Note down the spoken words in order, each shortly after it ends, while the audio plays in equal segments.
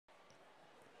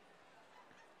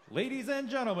Ladies and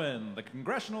gentlemen, the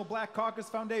Congressional Black Caucus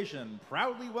Foundation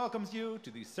proudly welcomes you to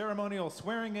the ceremonial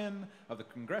swearing-in of the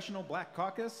Congressional Black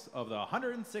Caucus of the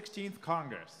 116th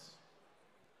Congress.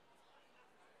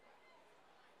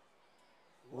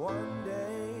 One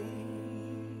day,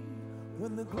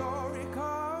 when the glory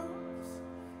comes,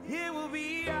 it will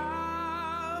be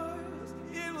ours,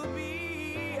 it will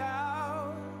be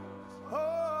ours.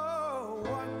 Oh,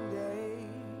 one day,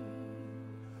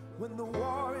 when the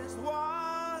war is won,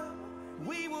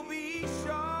 we will be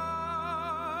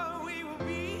sure, we will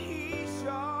be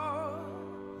sure.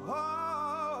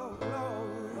 Oh,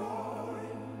 glory, glory,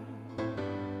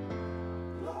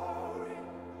 glory.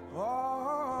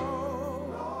 Oh,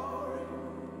 glory,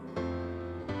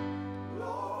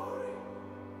 glory.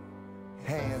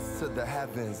 Hands to the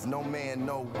heavens, no man,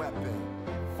 no weapon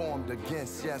formed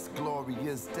against, yes, glory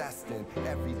is destined.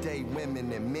 Everyday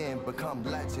women and men become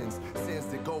legends. Sins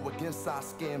that go against our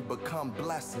skin become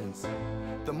blessings.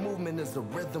 The movement is a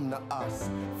rhythm to us.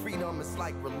 Freedom is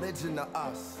like religion to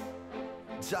us.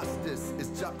 Justice is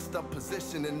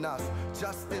juxtapositioning us.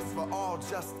 Justice for all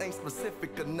just ain't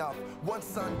specific enough. One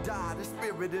son died, the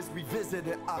spirit is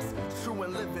revisiting us. True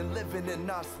and living in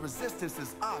us. Resistance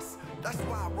is us. That's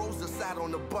why Rosa sat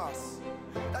on the bus.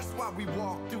 That's why we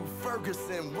walk through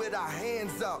Ferguson with our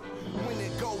hands up. When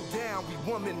it go down, we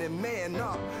woman and man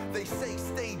up. They say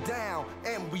stay down,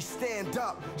 and we stand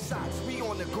up. Shots, we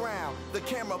on the ground, the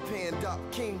camera panned up.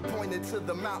 King pointed to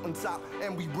the mountaintop,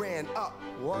 and we ran up.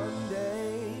 One day,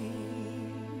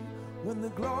 when the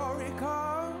glory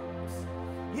comes,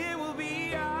 it will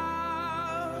be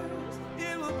ours,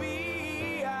 it will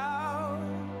be ours.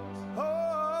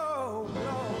 Oh,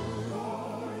 glory,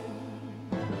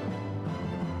 glory,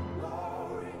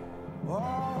 glory. Oh,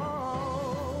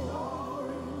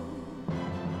 glory,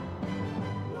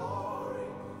 glory.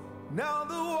 Now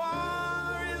the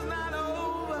war is not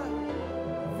over,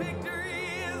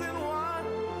 victory isn't won,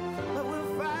 but we'll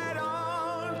fight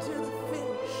on to the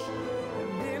finish,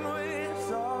 and then when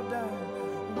it's all done,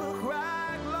 we'll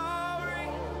cry glory,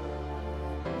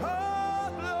 oh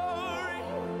glory,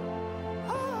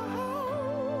 oh.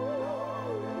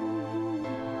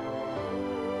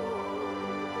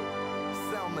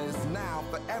 Selma is now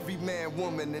for every man,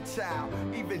 woman, and child.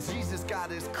 Even Jesus got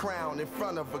his crown in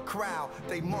front of a crowd.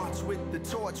 They march with the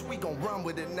torch, we gon' run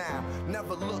with it now.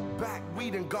 Never look back, we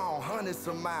done gone hundreds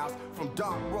of miles. From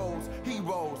dark roads,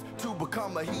 heroes, to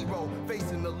become a hero.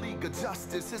 Facing the League of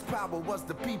Justice, his power was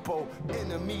the people.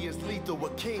 Enemy is lethal, a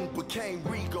king became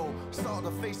regal. Saw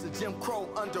the face of Jim Crow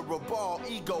under a bald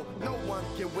ego. No one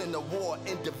can win a war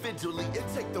individually. It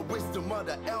take the wisdom of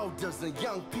the elders and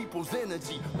young people's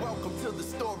energy. Welcome to the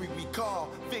story we call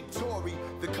victory.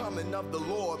 The coming of the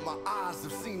Lord, my eyes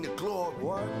have seen the glory.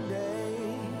 One day,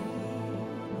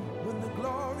 when the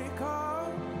glory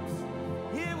comes,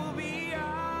 it will be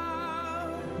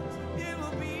ours, it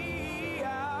will be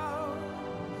ours.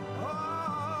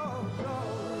 Oh,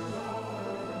 glory,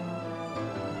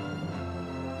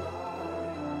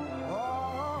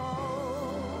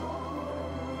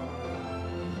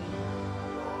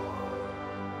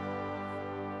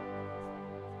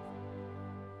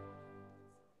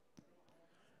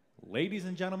 Ladies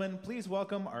and gentlemen, please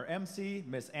welcome our MC,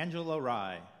 Miss Angela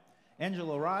Rye.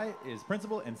 Angela Rye is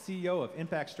Principal and CEO of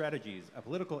Impact Strategies, a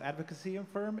political advocacy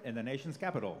firm in the nation's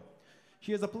capital.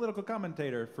 She is a political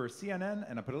commentator for CNN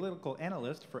and a political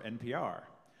analyst for NPR.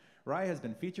 Rye has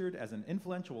been featured as an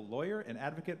influential lawyer and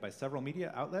advocate by several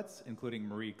media outlets, including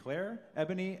Marie Claire,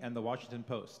 Ebony, and The Washington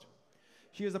Post.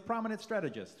 She is a prominent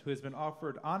strategist who has been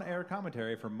offered on-air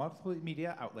commentary from multiple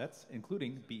media outlets,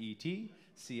 including BET,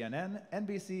 CNN,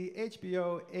 NBC,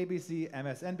 HBO, ABC,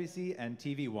 MSNBC, and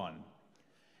TV One.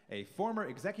 A former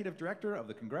executive director of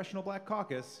the Congressional Black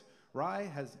Caucus, Rye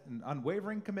has an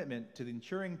unwavering commitment to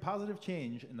ensuring positive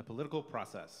change in the political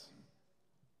process.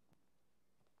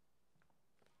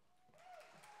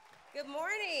 Good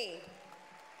morning.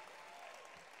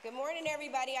 Good morning,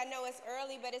 everybody. I know it's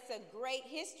early, but it's a great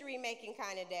history-making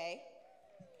kind of day.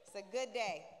 It's a good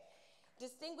day.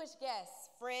 Distinguished guests,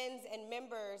 friends, and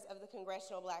members of the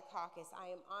Congressional Black Caucus, I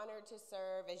am honored to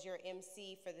serve as your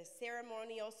MC for the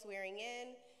ceremonial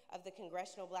swearing-in of the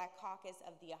Congressional Black Caucus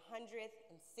of the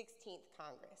 116th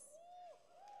Congress.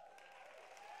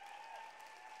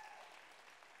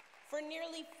 For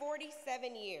nearly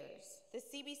 47 years, the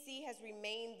CBC has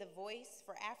remained the voice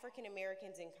for African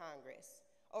Americans in Congress.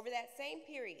 Over that same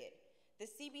period, the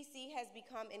CBC has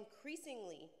become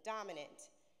increasingly dominant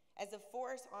as a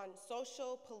force on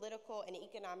social, political, and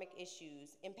economic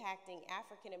issues impacting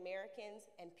African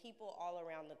Americans and people all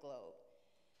around the globe.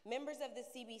 Members of the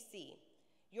CBC,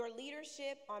 Your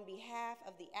leadership on behalf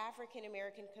of the African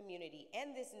American community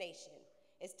and this nation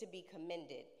is to be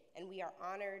commended, and we are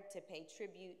honored to pay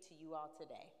tribute to you all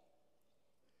today.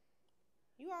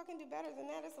 You all can do better than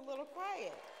that. It's a little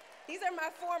quiet. These are my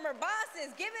former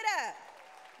bosses. Give it up.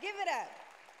 Give it up.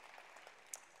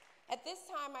 At this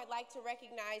time, I'd like to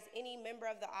recognize any member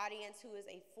of the audience who is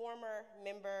a former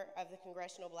member of the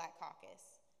Congressional Black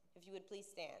Caucus. If you would please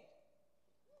stand.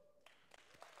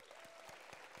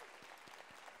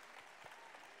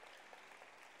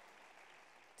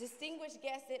 Distinguished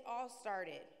guests, it all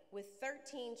started with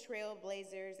 13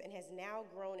 trailblazers and has now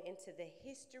grown into the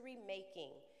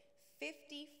history-making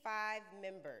 55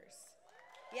 members.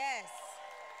 Yes,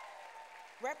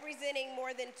 representing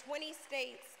more than 20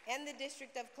 states and the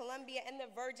District of Columbia and the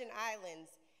Virgin Islands,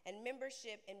 and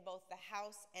membership in both the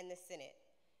House and the Senate.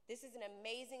 This is an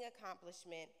amazing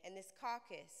accomplishment, and this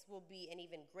caucus will be an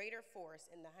even greater force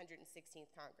in the 116th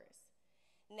Congress.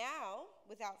 Now,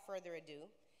 without further ado,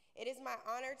 it is my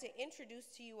honor to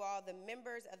introduce to you all the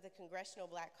members of the Congressional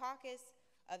Black Caucus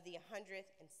of the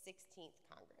 116th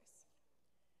Congress.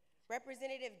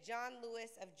 Representative John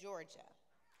Lewis of Georgia.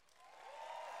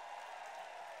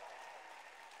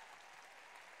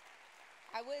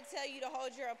 I would tell you to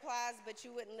hold your applause, but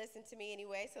you wouldn't listen to me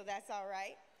anyway, so that's all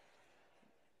right.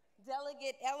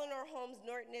 Delegate Eleanor Holmes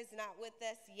Norton is not with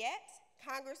us yet.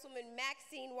 Congresswoman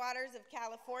Maxine Waters of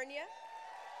California.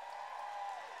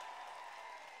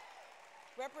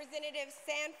 Representative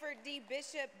Sanford D.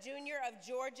 Bishop, Jr. of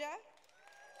Georgia.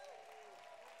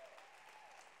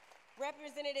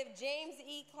 Representative James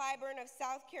E. Clyburn of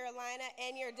South Carolina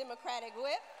and your Democratic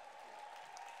whip.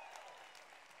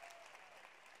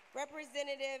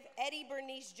 Representative Eddie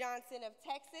Bernice Johnson of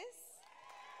Texas.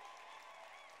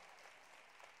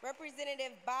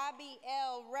 Representative Bobby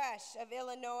L. Rush of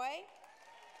Illinois.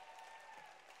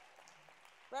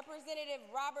 Representative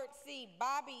Robert C.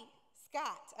 Bobby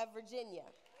Scott of Virginia.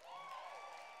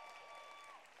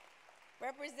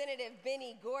 Representative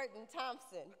Benny Gordon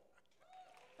Thompson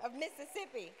of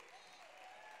Mississippi.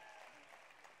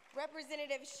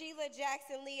 Representative Sheila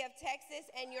Jackson Lee of Texas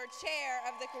and your chair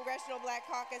of the Congressional Black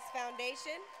Caucus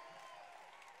Foundation.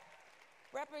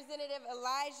 Representative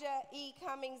Elijah E.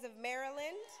 Cummings of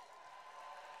Maryland.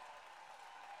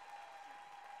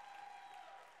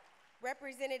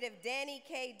 Representative Danny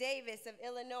K. Davis of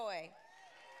Illinois.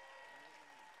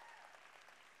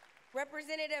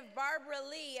 Representative Barbara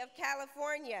Lee of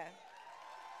California.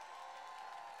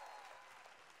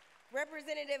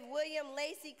 Representative William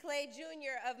Lacey Clay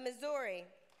Jr. of Missouri.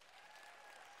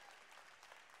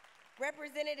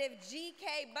 Representative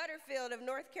G.K. Butterfield of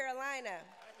North Carolina.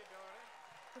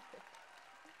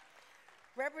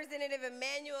 Representative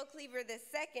Emmanuel Cleaver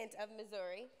II of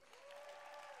Missouri.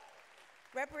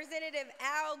 Representative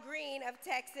Al Green of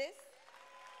Texas.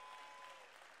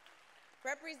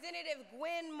 Representative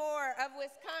Gwen Moore of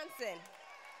Wisconsin.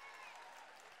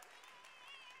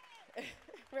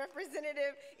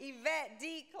 Representative Yvette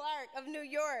D. Clark of New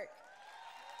York.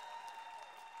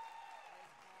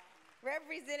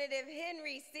 Representative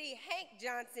Henry C. Hank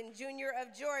Johnson, Jr.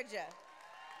 of Georgia.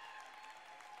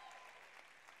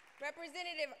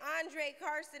 Representative Andre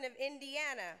Carson of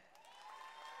Indiana.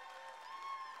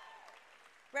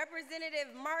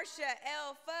 Representative Marcia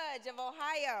L. Fudge of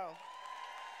Ohio.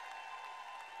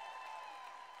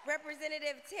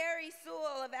 Representative Terry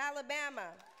Sewell of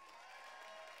Alabama.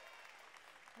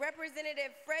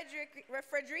 Representative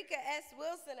Frederica S.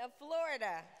 Wilson of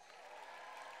Florida.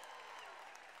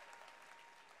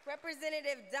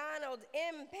 Representative Donald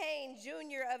M. Payne,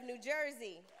 Jr. of New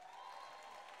Jersey.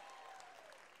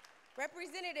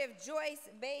 Representative Joyce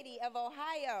Beatty of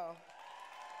Ohio.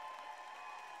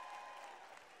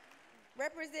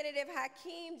 Representative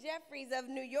Hakeem Jeffries of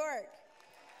New York.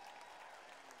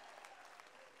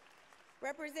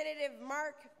 Representative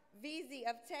Mark Veazey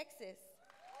of Texas.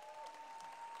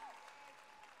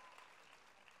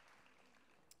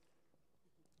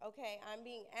 Okay, I'm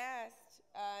being asked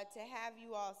to have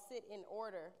you all sit in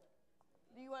order.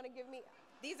 Do you want to give me,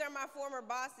 these are my former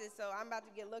bosses, so I'm about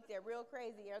to get looked at real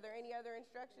crazy. Are there any other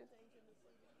instructions?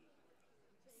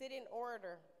 Sit in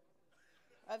order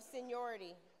of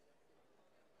seniority.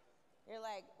 You're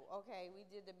like, okay, we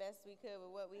did the best we could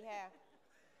with what we have.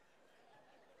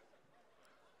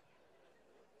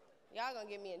 Y'all gonna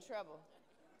get me in trouble.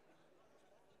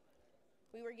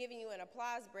 We were giving you an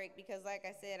applause break because, like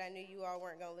I said, I knew you all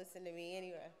weren't gonna listen to me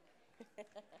anyway.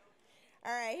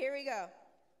 All right, here we go.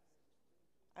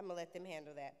 I'm gonna let them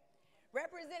handle that.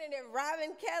 Representative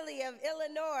Robin Kelly of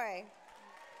Illinois.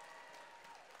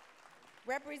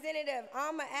 Representative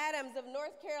Alma Adams of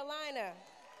North Carolina.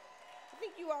 I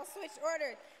think you all switched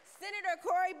order. Senator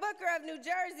Cory Booker of New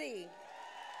Jersey.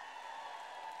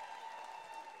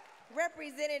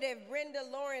 Representative Brenda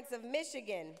Lawrence of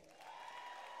Michigan.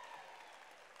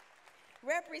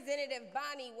 Representative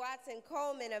Bonnie Watson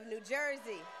Coleman of New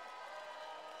Jersey.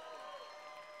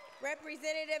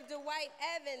 Representative Dwight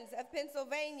Evans of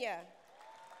Pennsylvania.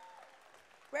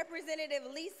 Representative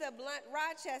Lisa Blunt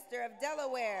Rochester of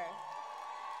Delaware.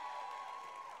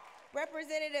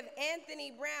 Representative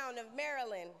Anthony Brown of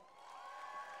Maryland.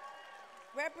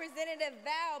 Representative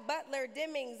Val Butler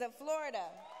Demings of Florida.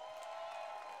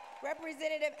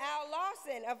 Representative Al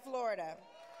Lawson of Florida.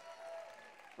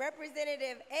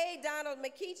 Representative A. Donald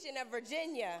McEachin of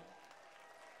Virginia.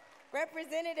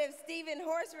 Representative Stephen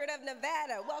Horsford of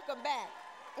Nevada, welcome back.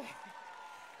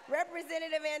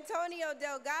 Representative Antonio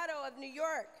Delgado of New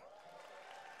York.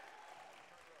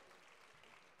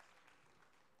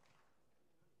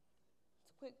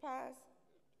 It's a quick pause,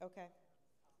 okay.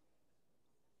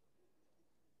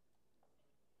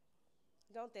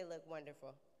 Don't they look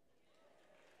wonderful?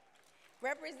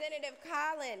 Representative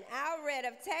Colin Allred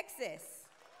of Texas.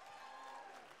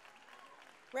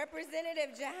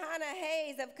 Representative Johanna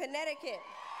Hayes of Connecticut.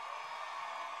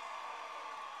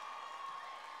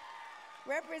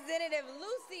 Representative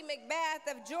Lucy McBath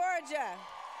of Georgia.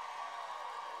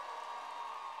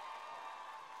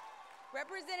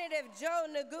 Representative Joe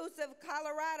Neguse of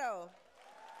Colorado.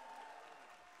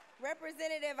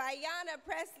 Representative Ayanna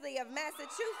Presley of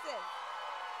Massachusetts.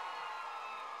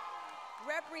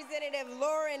 Representative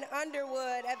Lauren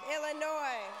Underwood of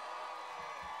Illinois.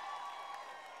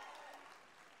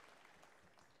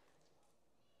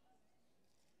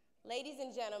 Ladies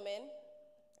and gentlemen,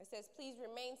 it says please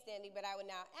remain standing, but I would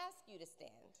now ask you to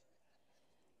stand.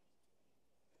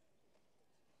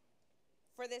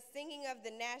 For the singing of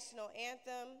the national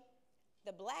anthem,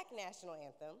 the Black national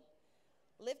anthem,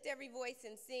 Lift Every Voice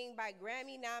and Sing by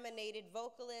Grammy-nominated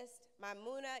vocalist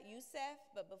Maimouna Youssef.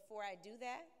 But before I do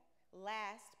that,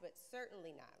 last but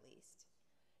certainly not least,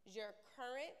 your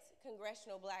current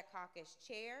Congressional Black Caucus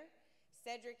chair,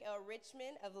 Cedric L.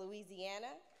 Richmond of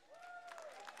Louisiana.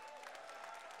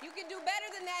 You can do better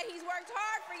than that. He's worked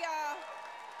hard for y'all.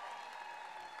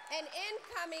 And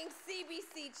incoming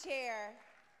CBC chair,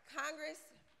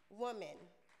 Congresswoman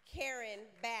Karen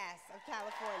Bass of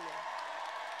California.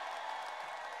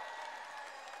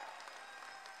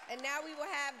 And now we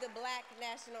will have the Black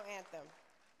national anthem.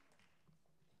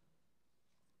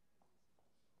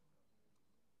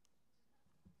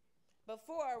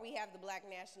 Before we have the Black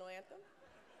national anthem,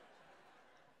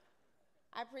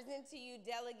 I present to you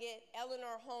Delegate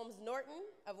Eleanor Holmes Norton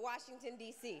of Washington,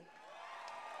 D.C.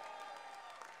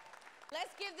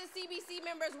 Let's give the CBC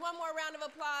members one more round of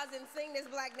applause and sing this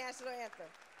Black national anthem.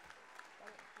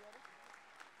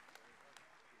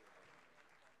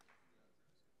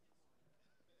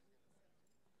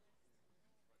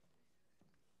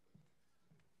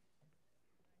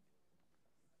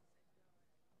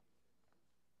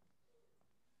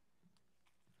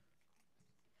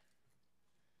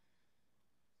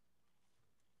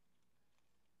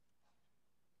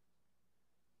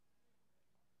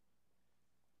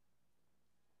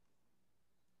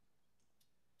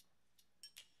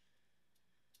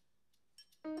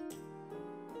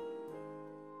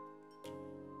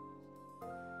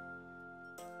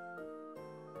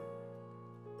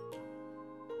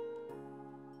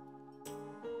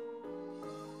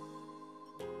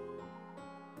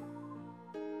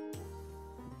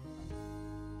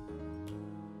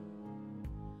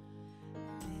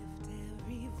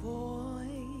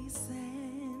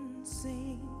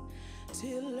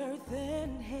 Till earth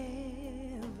and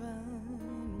heaven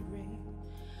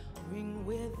ring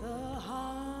with the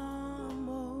harmony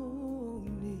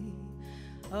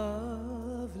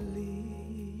of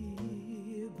liberty.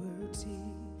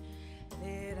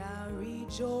 Let our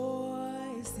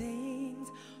rejoicings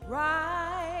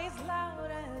rise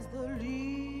loud as the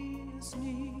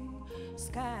listening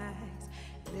skies.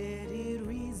 Let it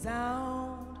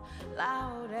resound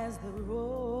loud as the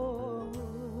rolling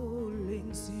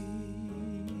sea.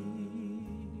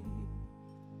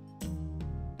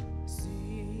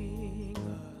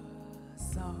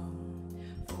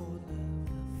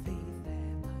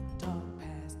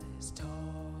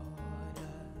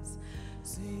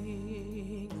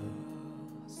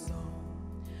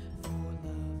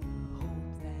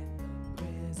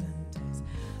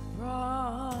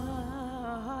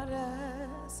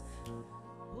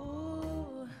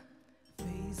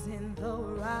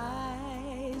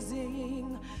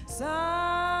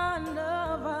 Son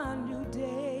of a new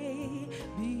day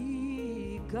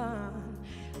begun,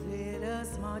 let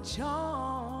us march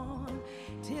on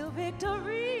till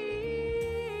victory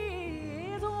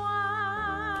is won.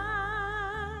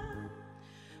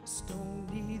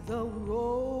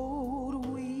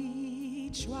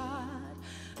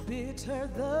 bitter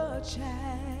the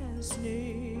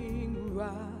chastening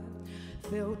rod,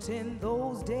 felt in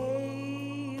those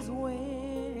days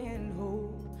when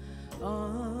hope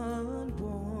unborn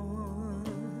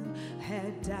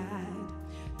had died,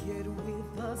 yet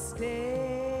with a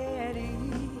steady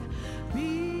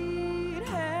beat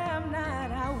have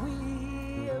not our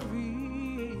weary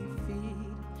feet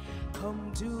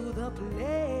come to the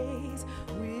place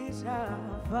which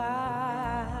our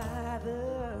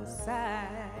Father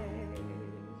sighed.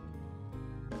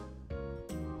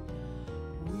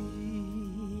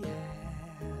 We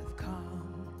have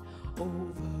come over a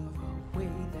way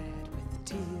that with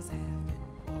tears have been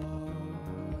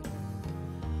poured.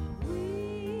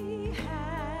 We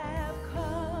have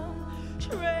come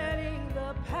treading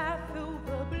the path through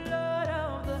the blood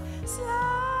of the slaughtered,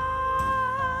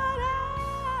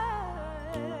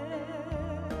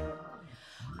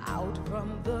 out from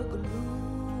the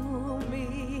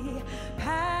gloomy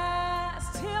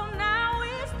past till now we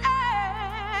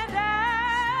stand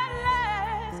at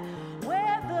last,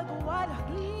 where the white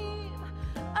gleam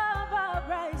of our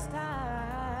bright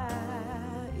star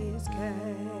is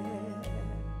cast.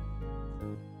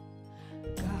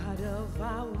 God of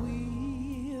our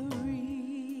weary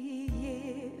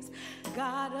years,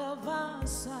 God of our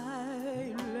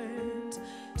silent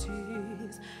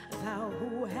tears, thou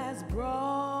who has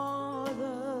brought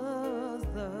us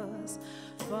thus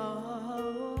far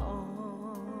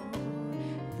on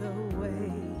the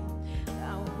way,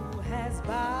 thou who has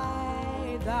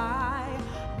by thy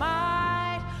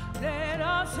might led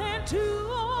us into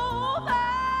the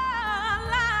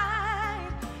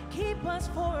light, keep us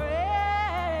forever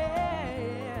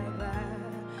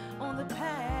on the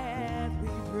path we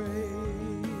pray.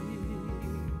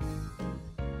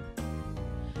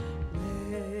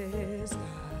 Lest our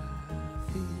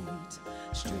feet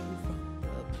stray from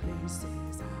the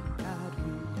places our God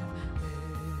we have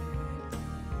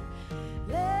led,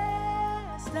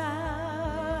 lest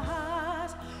our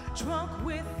hearts, drunk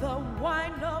with the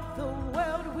wine of the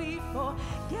world, we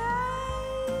forget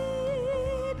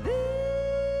thee,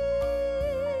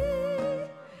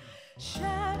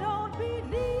 shadowed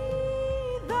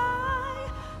beneath thy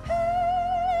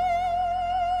hand.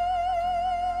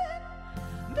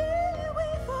 May we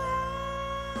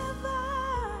forever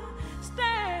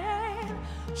stand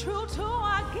true to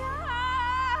our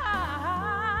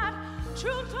God,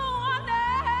 true to our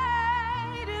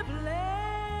native land.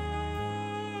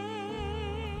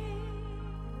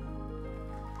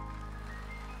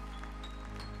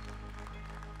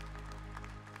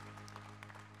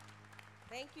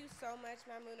 Thank you so much,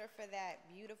 Mamouna, for that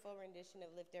beautiful rendition of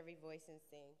Lift Every Voice and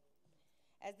Sing.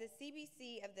 As the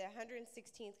CBC of the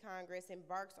 116th Congress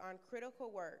embarks on critical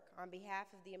work on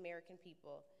behalf of the American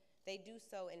people, they do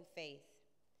so in faith.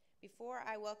 Before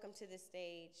I welcome to the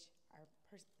stage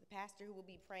the pastor who will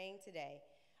be praying today,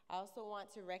 I also want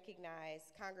to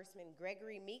recognize Congressman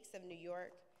Gregory Meeks of New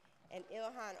York and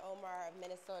Ilhan Omar of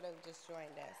Minnesota, who just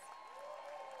joined us.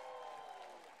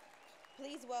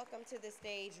 Please welcome to the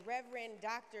stage Reverend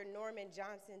Dr. Norman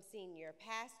Johnson, Sr.,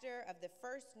 pastor of the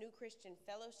First New Christian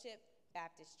Fellowship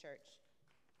Baptist Church.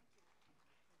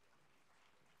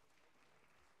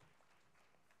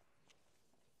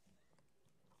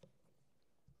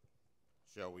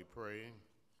 Shall we pray?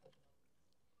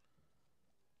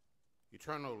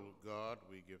 Eternal God,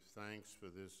 we give thanks for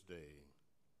this day,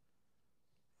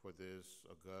 for this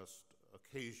august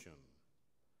occasion,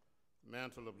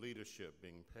 mantle of leadership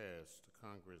being passed to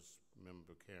Congress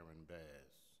member Karen Bass.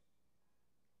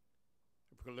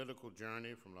 A political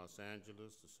journey from Los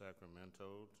Angeles to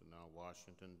Sacramento to now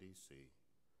Washington, D.C.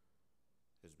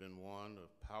 has been one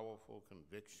of powerful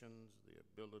convictions, the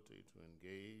ability to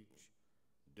engage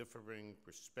differing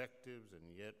perspectives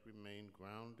and yet remain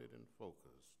grounded and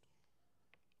focused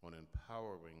on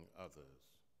empowering others.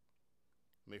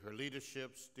 May her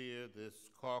leadership steer this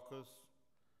caucus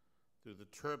through the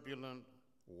turbulent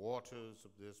waters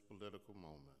of this political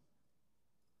moment.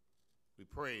 We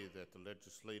pray that the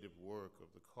legislative work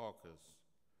of the caucus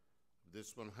of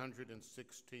this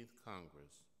 116th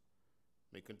Congress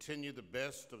may continue the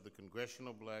best of the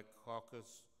Congressional Black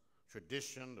Caucus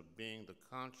tradition of being the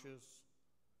conscience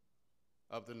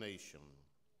of the nation.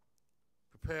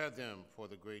 Prepare them for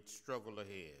the great struggle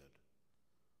ahead,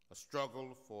 a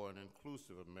struggle for an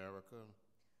inclusive America,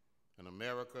 an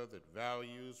America that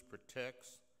values,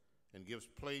 protects, and gives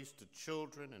place to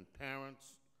children and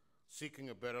parents seeking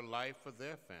a better life for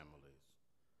their families,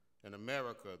 an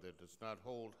America that does not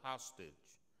hold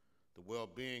hostage the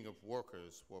well-being of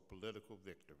workers for political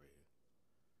victory.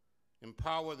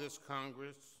 Empower this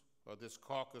Congress, or this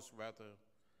caucus rather,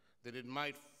 that it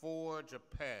might forge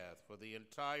a path for the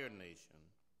entire nation,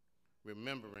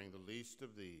 remembering the least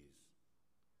of these.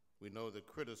 We know that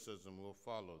criticism will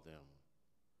follow them.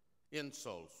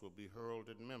 Insults will be hurled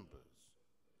at members.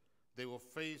 They will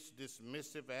face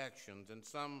dismissive actions, and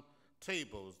some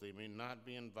tables they may not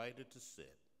be invited to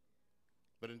sit.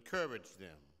 But encourage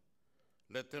them.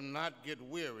 Let them not get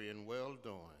weary in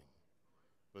well-doing,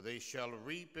 for they shall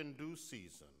reap in due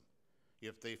season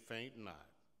if they faint not.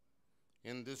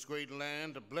 In this great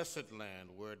land, a blessed land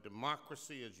where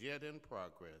democracy is yet in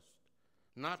progress,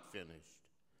 not finished,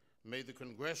 may the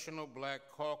Congressional Black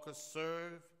Caucus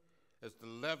serve as the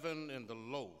leaven in the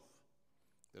loaf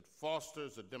that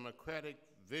fosters a democratic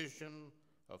vision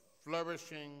of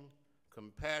flourishing,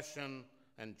 compassion,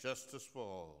 and justice for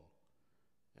all.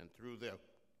 And through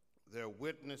their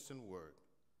witness and work,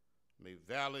 may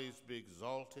valleys be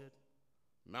exalted,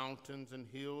 mountains and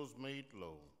hills made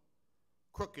low,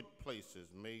 crooked places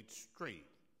made straight,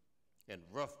 and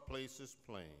rough places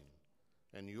plain,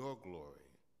 and your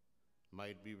glory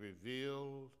might be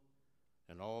revealed,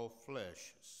 and all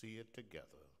flesh see it together.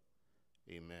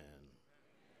 Amen.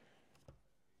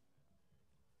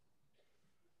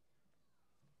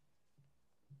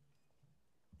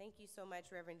 Thank you so much,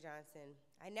 Reverend Johnson.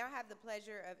 I now have the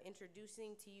pleasure of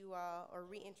introducing to you all, or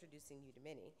reintroducing you to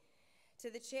many,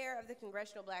 to the chair of the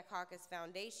Congressional Black Caucus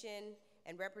Foundation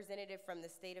and representative from the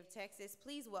state of Texas.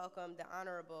 Please welcome the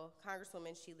Honorable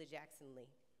Congresswoman Sheila Jackson Lee.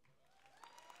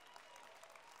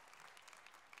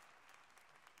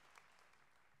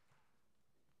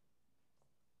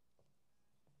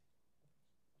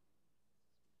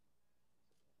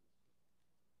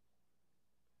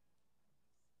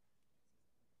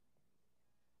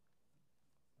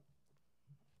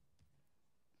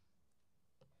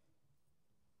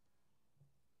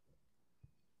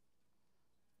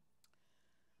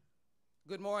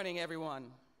 Good morning, everyone.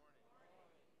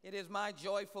 It is my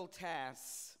joyful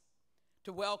task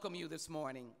to welcome you this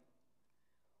morning,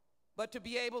 but to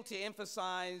be able to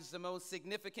emphasize the most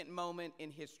significant moment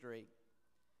in history,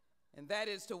 and that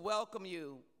is to welcome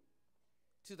you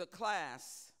to the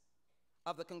class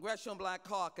of the Congressional Black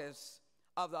Caucus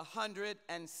of the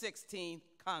 116th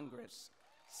Congress.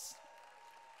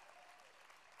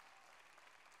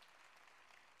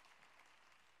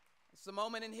 It's a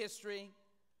moment in history,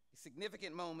 a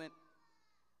significant moment,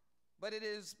 but it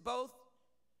is both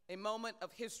a moment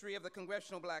of history of the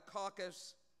Congressional Black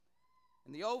Caucus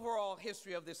and the overall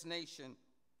history of this nation.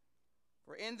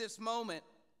 For in this moment,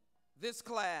 this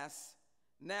class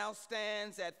now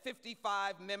stands at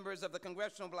 55 members of the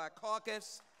Congressional Black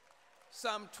Caucus,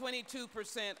 some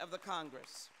 22% of the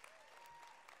Congress.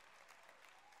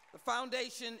 The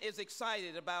foundation is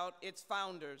excited about its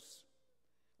founders.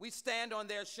 We stand on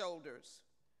their shoulders.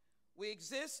 We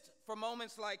exist for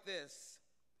moments like this,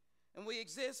 and we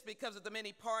exist because of the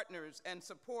many partners and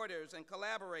supporters and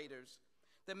collaborators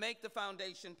that make the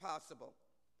foundation possible.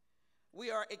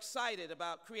 We are excited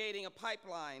about creating a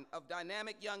pipeline of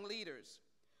dynamic young leaders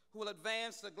who will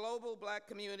advance the global Black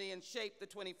community and shape the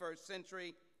 21st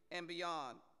century and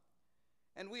beyond.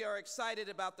 And we are excited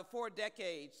about the 4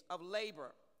 decades of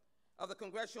labor of the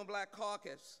Congressional Black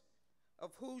Caucus,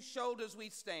 of whose shoulders we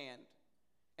stand.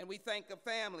 And we thank the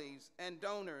families and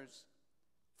donors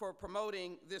for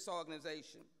promoting this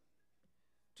organization.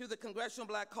 To the Congressional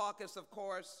Black Caucus, of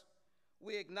course,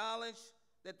 we acknowledge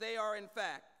that they are, in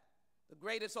fact, the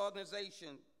greatest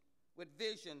organization with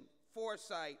vision,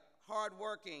 foresight,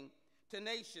 hardworking,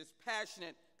 tenacious,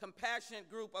 passionate,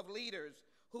 compassionate group of leaders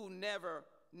who never,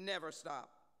 never stop.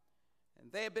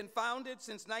 And they have been founded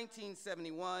since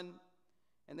 1971,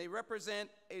 and they represent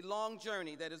a long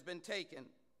journey that has been taken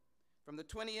from the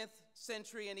 20th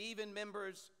century and even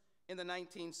members in the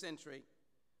 19th century.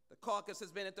 The caucus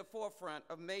has been at the forefront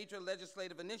of major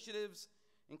legislative initiatives,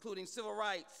 including civil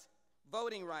rights,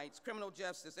 voting rights, criminal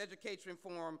justice, education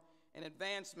reform, and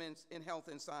advancements in health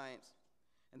and science.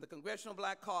 And the Congressional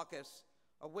Black Caucus,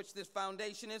 of which this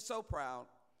foundation is so proud,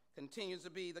 continues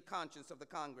to be the conscience of the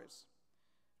Congress.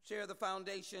 Chair of the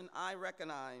foundation, I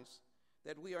recognize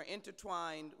that we are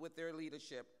intertwined with their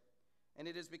leadership, and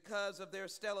it is because of their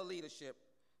stellar leadership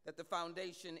that the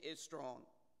foundation is strong.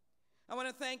 I want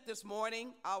to thank this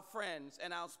morning our friends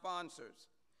and our sponsors.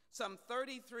 Some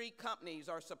 33 companies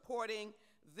are supporting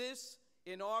this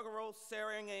inaugural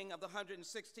ceremony of the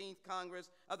 116th Congress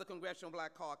of the Congressional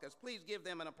Black Caucus. Please give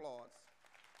them an applause.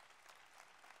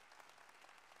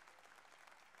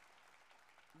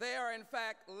 They are, in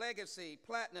fact, legacy,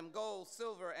 platinum, gold,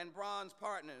 silver, and bronze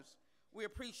partners. We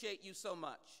appreciate you so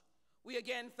much. We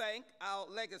again thank our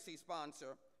legacy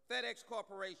sponsor, FedEx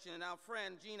Corporation, and our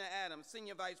friend Gina Adams,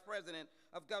 Senior Vice President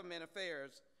of Government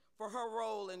Affairs, for her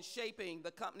role in shaping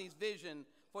the company's vision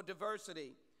for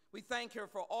diversity. We thank her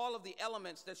for all of the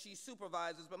elements that she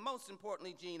supervises, but most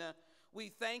importantly, Gina, we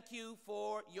thank you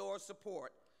for your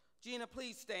support. Gina,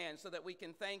 please stand so that we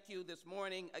can thank you this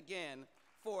morning again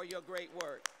for your great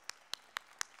work.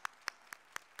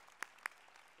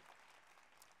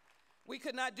 We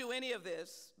could not do any of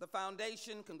this, the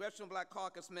Foundation, Congressional Black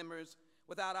Caucus members,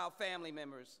 without our family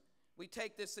members. We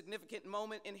take this significant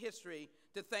moment in history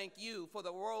to thank you for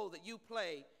the role that you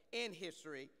play in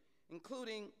history,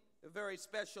 including the very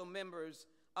special members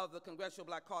of the Congressional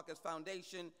Black Caucus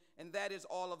Foundation, and that is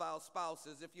all of our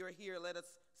spouses. If you're here, let us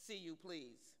see you,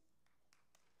 please.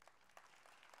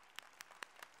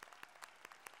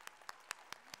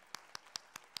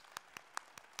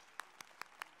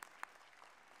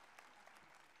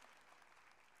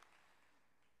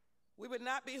 We would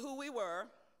not be who we were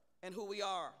and who we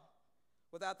are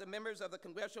without the members of the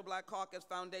Congressional Black Caucus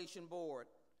Foundation Board.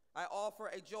 I offer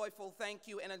a joyful thank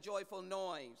you and a joyful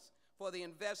noise for the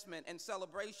investment and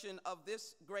celebration of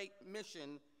this great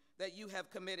mission that you have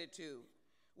committed to.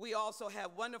 We also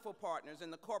have wonderful partners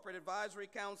in the Corporate Advisory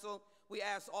Council. We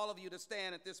ask all of you to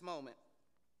stand at this moment.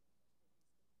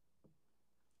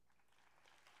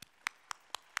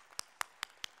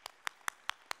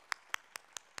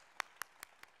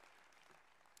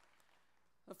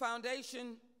 The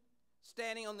foundation,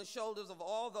 standing on the shoulders of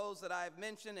all those that I have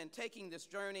mentioned and taking this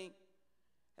journey,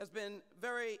 has been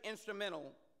very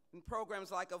instrumental in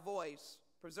programs like A Voice,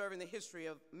 preserving the history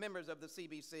of members of the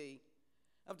CBC,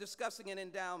 of discussing an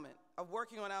endowment, of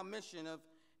working on our mission of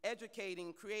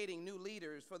educating, creating new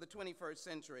leaders for the 21st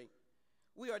century.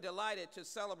 We are delighted to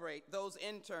celebrate those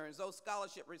interns, those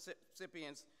scholarship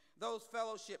recipients, those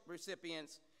fellowship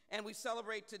recipients, and we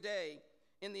celebrate today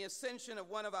in the ascension of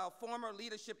one of our former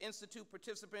Leadership Institute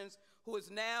participants who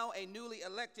is now a newly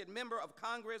elected member of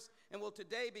Congress and will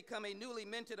today become a newly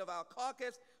minted of our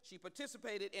caucus. She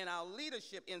participated in our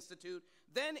Leadership Institute,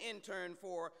 then interned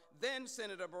for then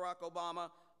Senator Barack Obama,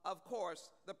 of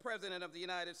course, the President of the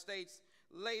United States.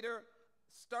 Later,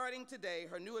 starting today,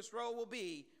 her newest role will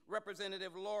be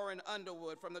Representative Lauren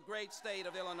Underwood from the great state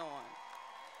of Illinois.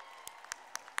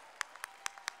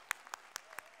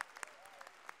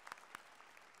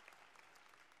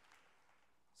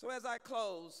 So as I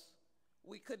close,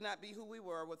 we could not be who we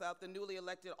were without the newly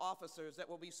elected officers that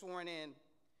will be sworn in,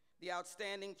 the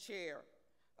outstanding chair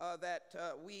that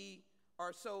we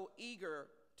are so eager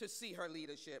to see her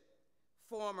leadership,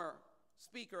 former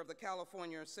Speaker of the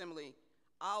California Assembly,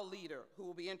 our leader who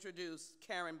will be introduced,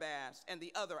 Karen Bass, and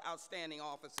the other outstanding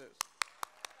officers.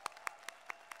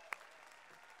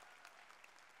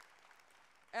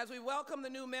 As we welcome the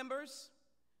new members,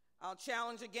 our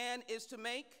challenge again is to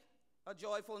make a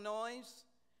joyful noise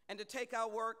and to take our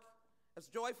work as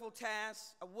joyful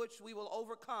tasks of which we will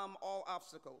overcome all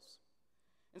obstacles.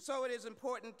 And so it is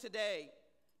important today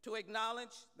to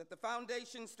acknowledge that the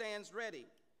foundation stands ready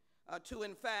to,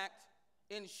 in fact,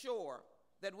 ensure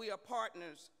that we are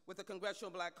partners with the Congressional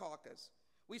Black Caucus.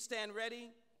 We stand ready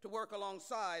to work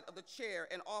alongside of the chair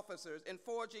and officers in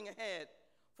forging ahead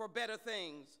for better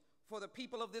things for the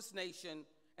people of this nation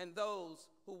and those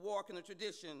who walk in the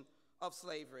tradition of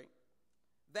slavery.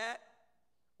 That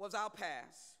was our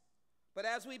past. But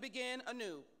as we begin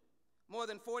anew, more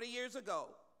than 40 years ago,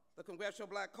 the Congressional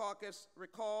Black Caucus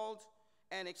recalled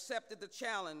and accepted the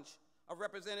challenge of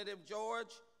Representative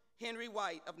George Henry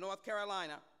White of North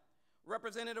Carolina.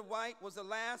 Representative White was the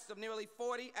last of nearly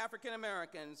 40 African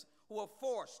Americans who were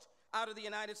forced out of the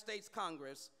United States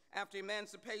Congress after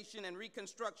emancipation and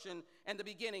Reconstruction and the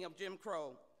beginning of Jim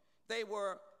Crow. They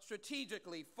were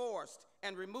strategically forced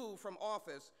and removed from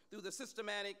office through the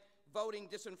systematic voting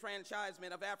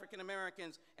disenfranchisement of African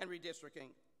Americans and redistricting,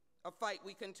 a fight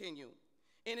we continue.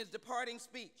 In his departing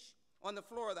speech on the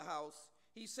floor of the House,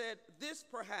 he said, "This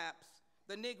perhaps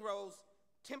the Negro's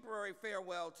temporary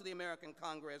farewell to the American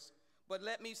Congress, but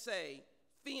let me say,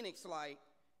 Phoenix-like,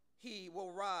 he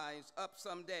will rise up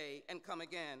someday and come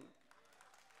again."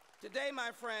 Today,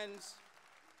 my friends,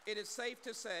 it is safe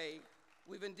to say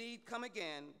we've indeed come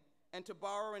again, and to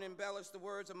borrow and embellish the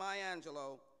words of Maya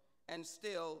Angelou, and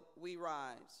still we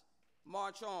rise.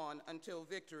 March on until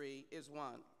victory is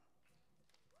won.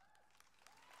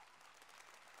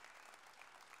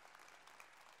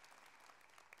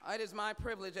 It is my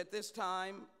privilege at this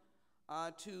time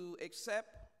to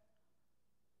accept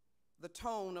the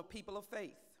tone of people of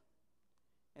faith,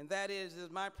 and that is, it is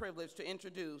my privilege to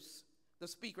introduce the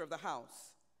Speaker of the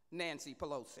House, Nancy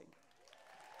Pelosi.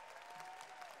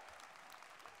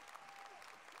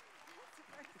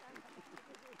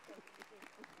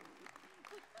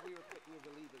 We were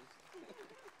believers.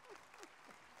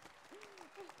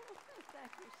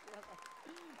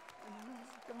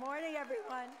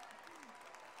 everyone.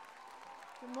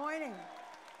 Good morning.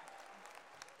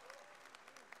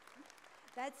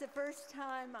 That's the first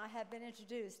time I have been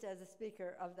introduced as a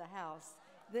Speaker of the House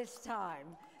this time.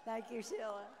 Thank you,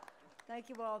 Sheila. Thank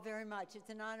you all very much. It's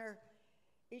an honor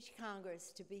each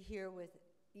Congress to be here with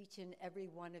each and every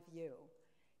one of you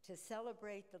to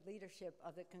celebrate the leadership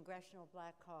of the Congressional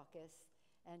Black Caucus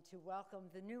and to welcome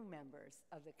the new members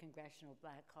of the Congressional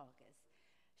Black Caucus.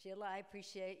 Sheila, I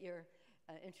appreciate your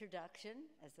introduction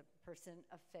as a person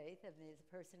of faith, as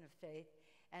a person of faith,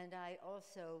 and I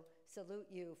also salute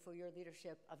you for your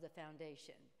leadership of the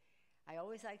foundation. I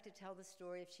always like to tell the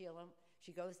story of Sheila.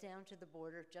 She goes down to the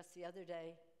border. Just the other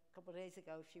day, a couple days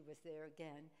ago, she was there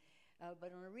again.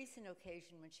 But on a recent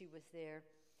occasion when she was there,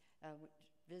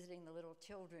 visiting the little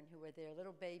children who were there,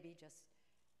 little baby just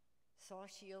saw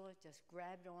Sheila, just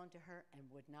grabbed onto her and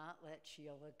would not let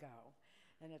Sheila go.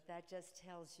 And if that just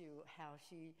tells you how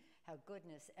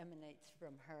goodness emanates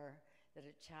from her, that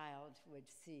a child would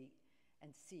see and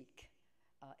seek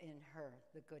in her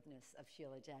the goodness of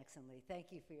Sheila Jackson Lee. Thank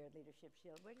you for your leadership,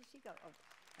 Sheila. Where did she go? Oh,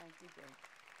 thank you, Jane.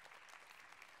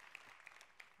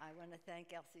 I want to thank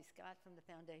Elsie Scott from the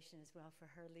foundation as well for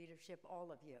her leadership,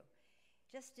 all of you.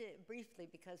 Just briefly,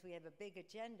 because we have a big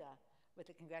agenda with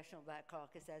the Congressional Black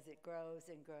Caucus as it grows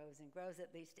and grows and grows,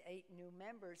 at least 8 new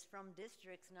members from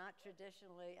districts, not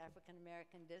traditionally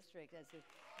African-American districts, as we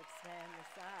expand the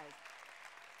size.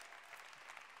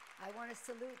 I want to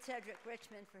salute Cedric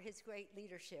Richmond for his great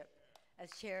leadership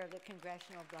as chair of the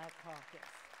Congressional Black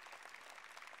Caucus.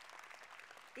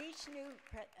 Each new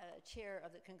chair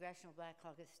of the Congressional Black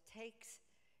Caucus takes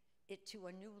it to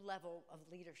a new level of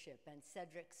leadership, and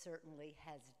Cedric certainly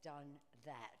has done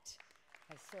that.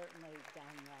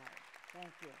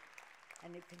 Thank you.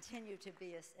 And you continue to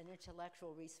be an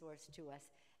intellectual resource to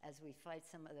us as we fight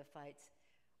some of the fights,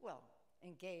 well,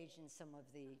 engage in some of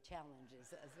the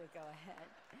challenges as we go ahead.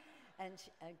 And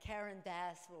Karen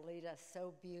Bass will lead us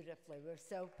so beautifully. We're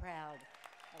so proud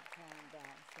of Karen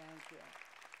Bass. Thank you.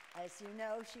 As you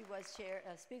know, she was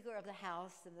Speaker of the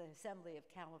House in the Assembly of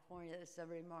California. It's a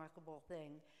remarkable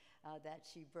thing that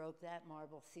she broke that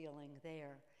marble ceiling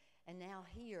there. And now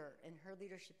here, in her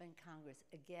leadership in Congress,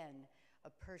 again,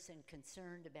 a person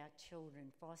concerned about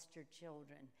children, foster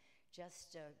children,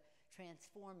 just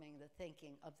transforming the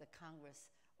thinking of the Congress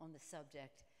on the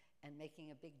subject and making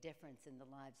a big difference in the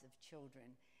lives of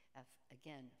children,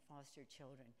 again, foster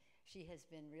children. She has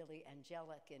been really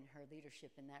angelic in her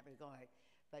leadership in that regard.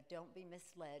 But don't be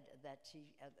misled that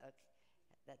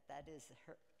that is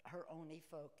her only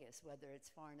focus, whether it's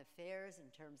foreign affairs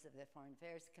in terms of the Foreign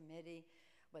Affairs Committee,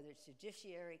 whether it's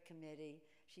Judiciary Committee.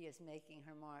 She is making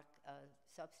her mark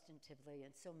substantively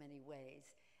in so many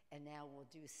ways, and now will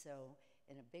do so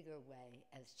in a bigger way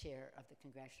as chair of the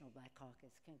Congressional Black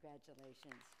Caucus.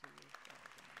 Congratulations to you.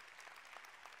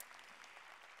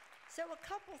 So a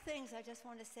couple things I just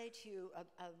want to say to you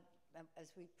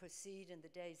as we proceed in the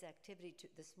day's activity.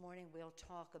 This morning we'll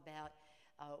talk about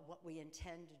what we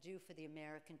intend to do for the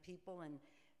American people, and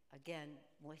again,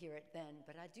 we'll hear it then,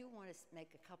 but I do want to make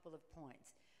a couple of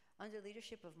points. Under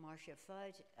leadership of Marcia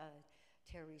Fudge,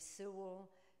 Terry Sewell,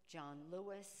 John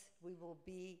Lewis, we will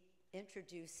be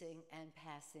introducing and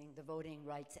passing the Voting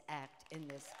Rights Act in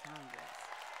this Congress.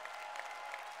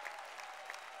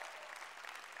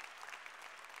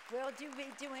 We'll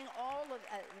be doing all of,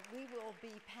 we will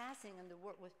be passing, and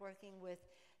working with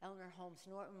Eleanor Holmes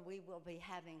Norton, we will be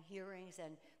having hearings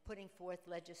and putting forth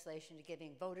legislation to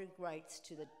giving voting rights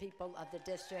to the people of the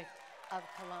District of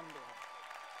Columbia.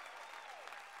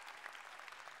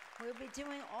 We'll be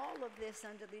doing all of this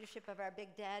under leadership of our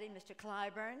big daddy, Mr.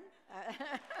 Clyburn,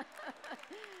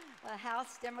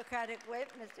 House Democratic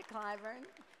Whip, Mr. Clyburn.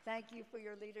 Thank you for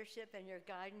your leadership and your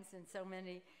guidance in so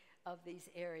many of these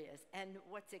areas. And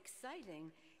what's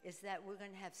exciting is that we're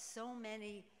going to have so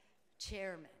many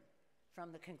chairmen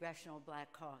from the Congressional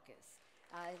Black Caucus.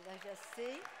 Let's just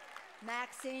see.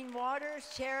 Maxine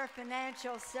Waters, Chair of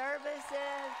Financial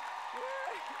Services.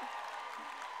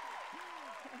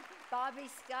 Bobby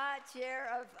Scott, Chair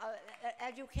of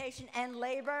Education and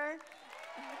Labor.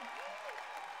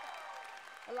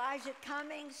 Elijah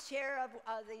Cummings, Chair of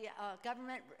the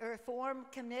Government Reform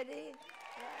Committee.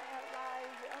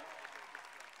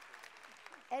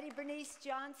 Eddie Bernice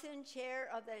Johnson, Chair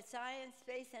of the Science,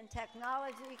 Space, and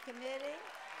Technology Committee.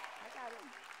 I got him.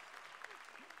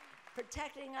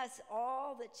 Protecting us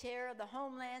all, the Chair of the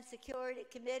Homeland Security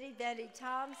Committee, Betty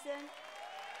Thompson.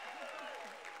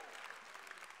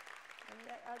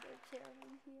 Any other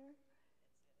chairman here?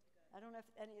 I don't know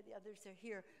if any of the others are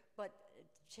here, but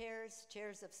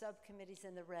chairs of subcommittees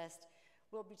and the rest.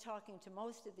 We'll be talking to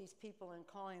most of these people and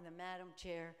calling them Madam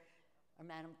Chair, or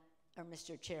Madam, or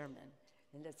Mr. Chairman.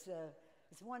 And it's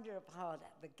wonderful,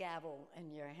 the gavel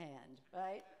in your hand,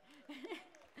 right?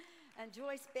 And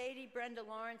Joyce Beatty, Brenda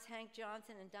Lawrence, Hank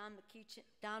Johnson, and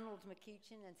Donald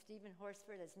McKeechin, and Stephen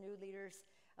Horsford as new leaders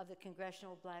of the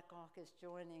Congressional Black Caucus,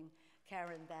 joining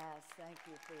Karen Bass. Thank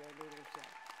you for your leadership.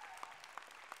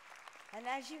 And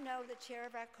as you know, the chair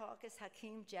of our caucus,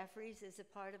 Hakeem Jeffries, is a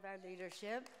part of our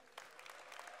leadership.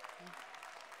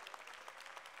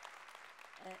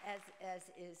 As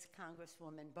is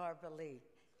Congresswoman Barbara Lee,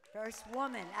 first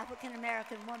woman,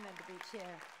 African-American woman to be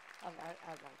chair of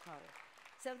our caucus.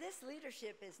 So this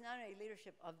leadership is not only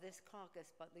leadership of this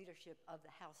caucus, but leadership of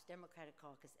the House Democratic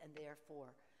Caucus, and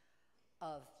therefore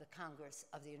of the Congress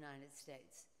of the United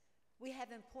States. We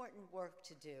have important work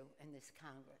to do in this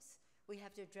Congress. We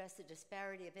have to address the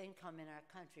disparity of income in our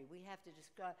country. We have to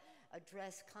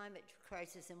address climate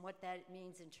crisis and what that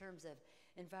means in terms of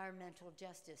environmental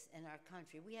justice in our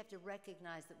country. We have to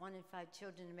recognize that 1 in 5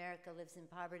 children in America lives in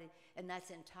poverty, and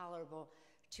that's intolerable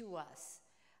to us.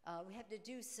 We have to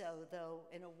do so, though,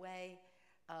 in a way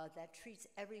that treats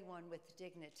everyone with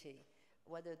dignity,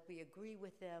 whether we agree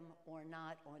with them or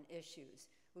not on issues.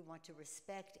 We want to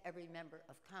respect every member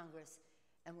of Congress,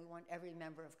 and we want every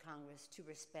member of Congress to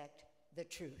respect the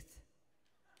truth.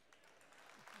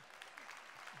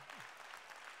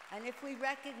 And if we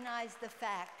recognize the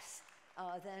facts,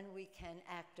 then we can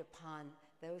act upon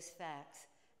those facts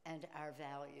and our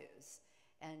values.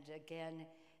 And again,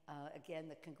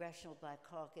 the Congressional Black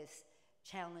Caucus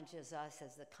challenges us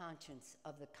as the conscience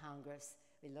of the Congress.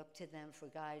 We look to them for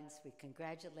guidance. We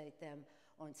congratulate them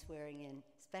on swearing in,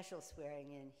 special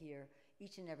swearing in here,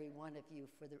 each and every one of you,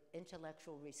 for the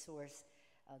intellectual resource,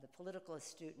 the political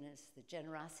astuteness, the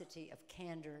generosity of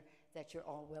candor that you're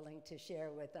all willing to share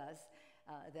with us,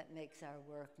 that makes our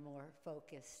work more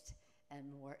focused and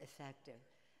more effective.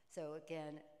 So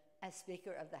again, as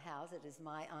Speaker of the House, it is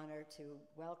my honor to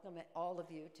welcome all of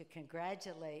you, to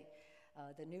congratulate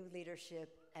the new leadership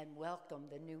and welcome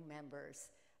the new members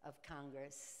of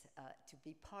Congress to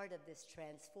be part of this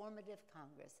transformative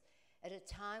Congress at a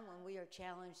time when we are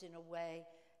challenged in a way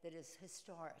that is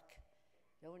historic.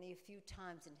 Only a few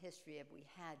times in history have we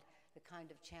had the kind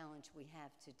of challenge we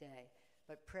have today.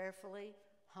 But prayerfully,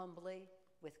 humbly,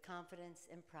 with confidence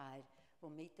and pride,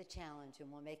 we'll meet the challenge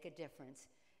and we'll make a difference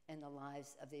in the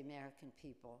lives of the American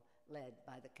people led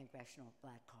by the Congressional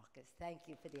Black Caucus. Thank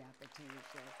you for the opportunity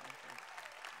to share with you.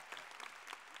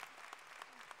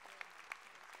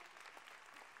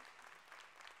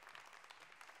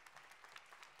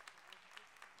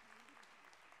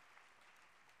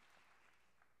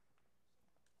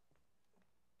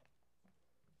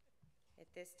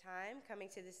 At this time, coming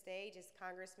to the stage is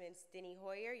Congressman Steny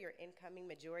Hoyer, your incoming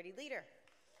Majority Leader.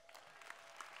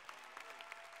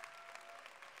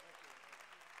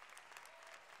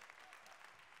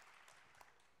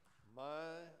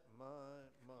 My.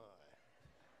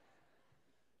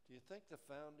 Do you think the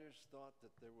founders thought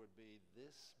that there would be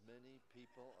this many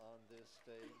people on this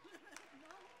stage?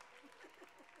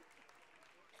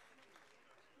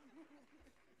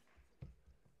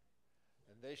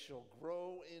 And they shall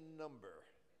grow in number.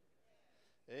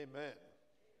 Amen.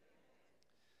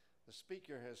 The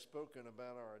speaker has spoken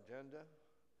about our agenda.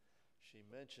 She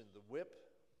mentioned the whip,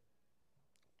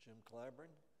 Jim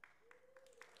Clyburn.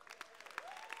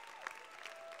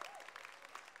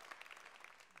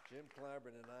 Jim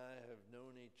Clyburn and I have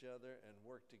known each other and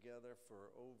worked together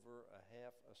for over a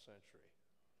half a century.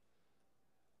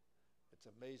 It's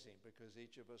amazing because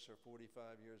each of us are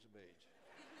 45 years of age.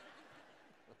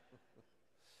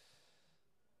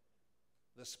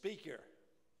 The speaker,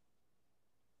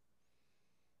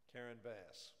 Karen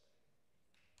Bass.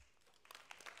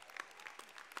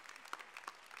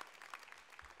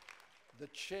 The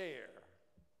chair,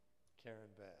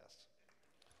 Karen Bass.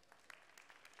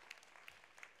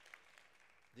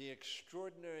 The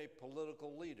extraordinary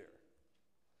political leader,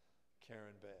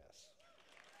 Karen Bass.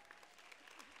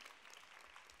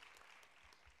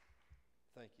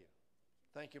 Thank you.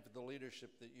 Thank you for the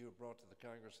leadership that you have brought to the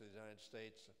Congress of the United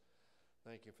States.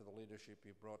 Thank you for the leadership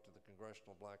you brought to the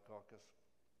Congressional Black Caucus.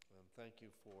 And thank you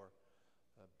for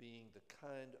being the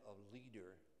kind of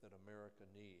leader that America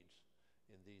needs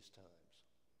in these times.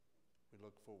 We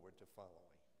look forward to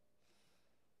following.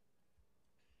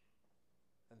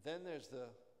 And then there's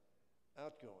the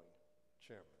outgoing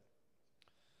chairman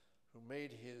who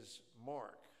made his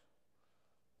mark,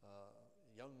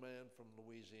 a young man from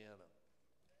Louisiana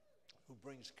who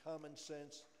brings common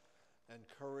sense and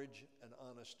courage and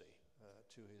honesty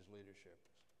to his leadership.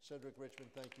 Cedric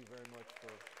Richmond, thank you very much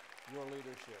for your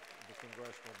leadership of the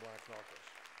Congressional Black Caucus.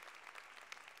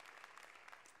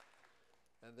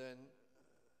 And then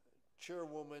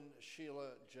Chairwoman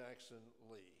Sheila Jackson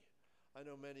Lee. I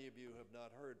know many of you have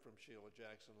not heard from Sheila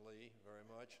Jackson Lee very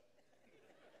much.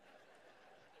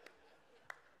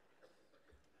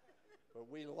 But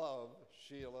we love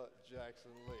Sheila Jackson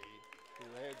Lee, who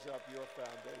heads up your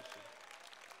foundation.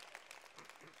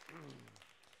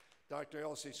 Dr.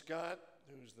 Elsie Scott,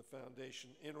 who's the foundation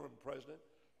interim president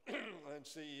and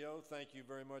CEO, thank you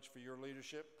very much for your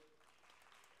leadership.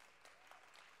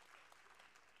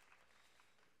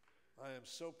 I am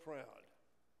so proud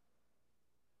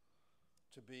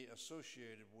to be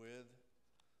associated with,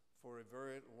 for a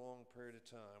very long period of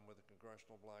time, with the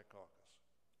Congressional Black Caucus.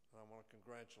 And I want to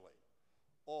congratulate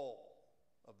all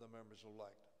of the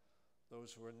members-elect,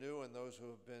 those who are new and those who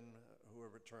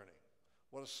are returning.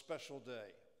 What a special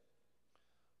day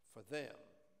for them,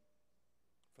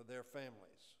 for their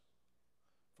families,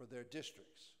 for their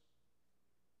districts,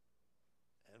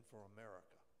 and for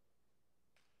America.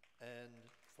 And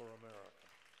for America.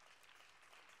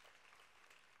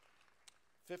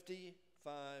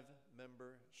 55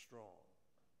 member strong.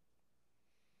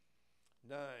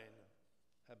 9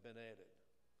 have been added.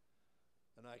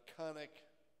 An iconic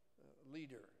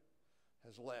leader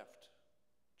has left,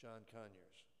 John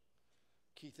Conyers.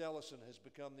 Keith Ellison has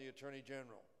become the Attorney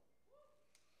General.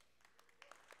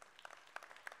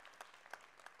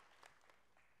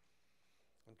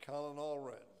 And Colin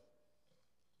Allred,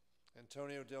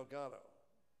 Antonio Delgado,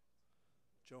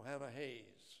 Johanna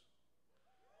Hayes,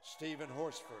 Stephen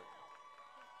Horsford,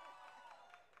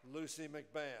 Lucy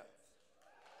McBath,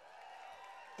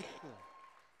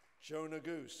 Joe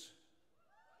Neguse,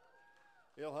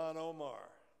 Ilhan Omar,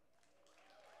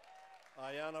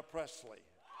 Ayanna Presley,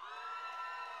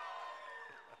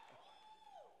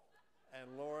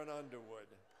 and Lauren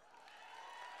Underwood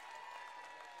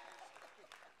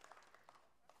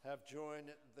have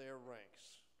joined their ranks.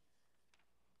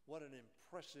 What an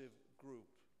impressive group.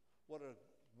 What a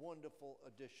wonderful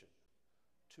addition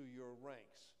to your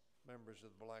ranks, members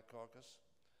of the Black Caucus.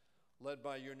 Led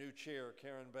by your new chair,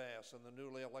 Karen Bass, and the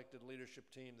newly elected leadership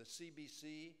team, the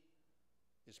CBC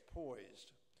is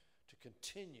poised to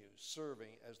continue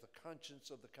serving as the conscience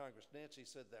of the Congress. Nancy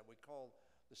said that. We call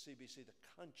the CBC the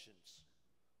conscience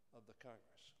of the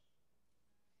Congress.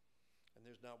 And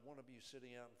there's not one of you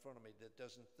sitting out in front of me that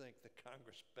doesn't think the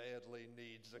Congress badly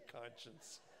needs a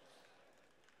conscience.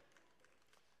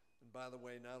 And by the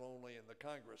way, not only in the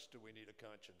Congress do we need a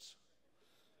conscience.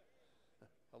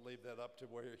 I'll leave that up to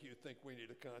where you think we need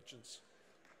a conscience.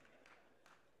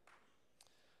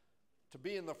 To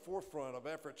be in the forefront of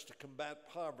efforts to combat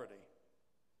poverty,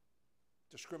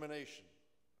 discrimination,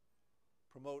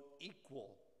 promote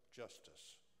equal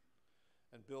justice,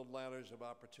 and build ladders of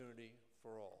opportunity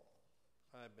for all.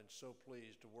 I've been so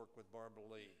pleased to work with Barbara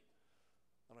Lee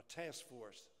on a task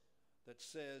force that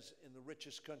says in the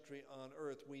richest country on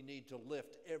earth we need to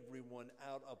lift everyone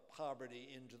out of poverty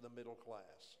into the middle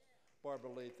class. Barbara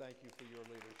Lee, thank you for your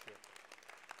leadership.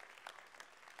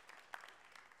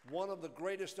 One of the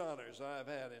greatest honors I've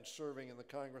had in serving in the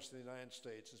Congress of the United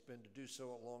States has been to do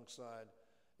so alongside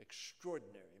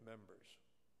extraordinary members.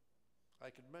 I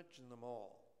could mention them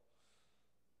all,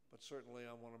 but certainly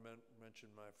I want to mention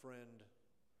my friend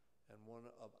and one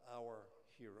of our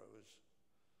heroes,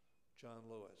 John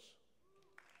Lewis.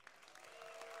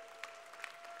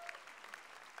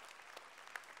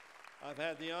 I've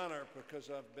had the honor, because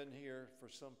I've been here for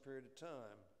some period of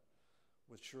time,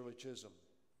 with Shirley Chisholm,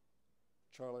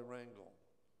 Charlie Rangel,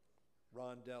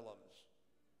 Ron Dellums,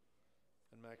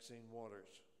 and Maxine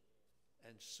Waters,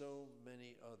 and so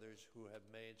many others who have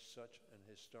made such an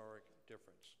historic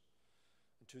difference.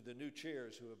 And to the new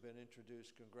chairs who have been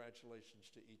introduced,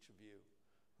 congratulations to each of you,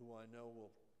 who I know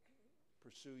will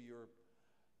pursue your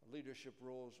leadership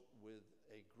roles with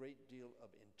a great deal of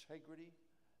integrity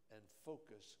and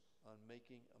focus on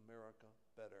making America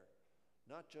better.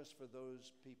 Not just for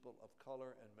those people of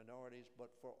color and minorities,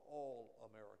 but for all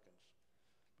Americans,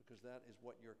 because that is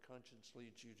what your conscience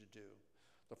leads you to do.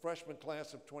 The freshman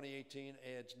class of 2018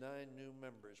 adds 9 new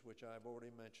members, which I've already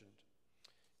mentioned,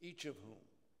 each of whom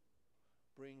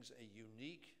brings a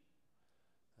unique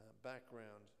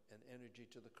background and energy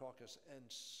to the caucus. And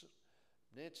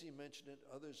Nancy mentioned it,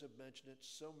 others have mentioned it,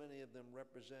 so many of them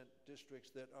represent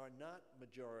districts that are not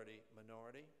majority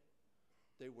minority.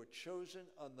 They were chosen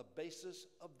on the basis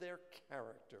of their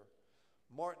character.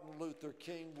 Martin Luther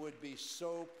King would be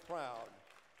so proud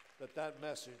that that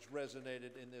message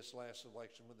resonated in this last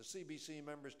election. With the CBC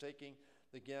members taking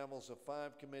the gavels of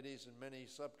 5 committees and many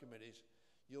subcommittees,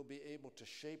 you'll be able to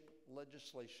shape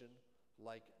legislation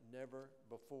like never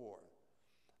before.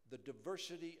 The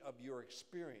diversity of your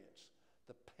experience,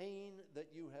 the pain that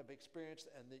you have experienced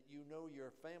and that you know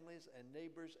your families and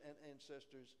neighbors and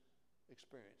ancestors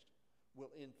experienced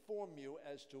will inform you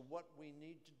as to what we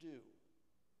need to do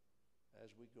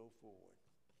as we go forward.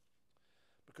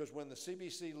 Because when the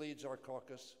CBC leads our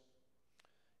caucus,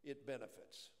 it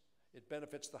benefits. It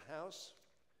benefits the House,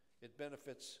 it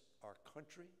benefits our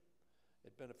country,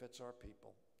 it benefits our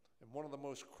people. And one of the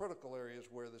most critical areas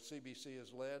where the CBC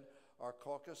has led our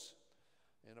caucus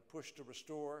in a push to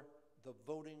restore the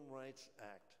Voting Rights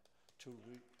Act,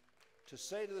 to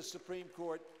say to the Supreme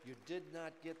Court, you did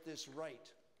not get this right.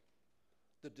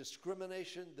 The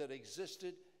discrimination that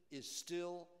existed is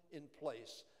still in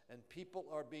place, and people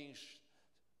are being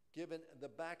given the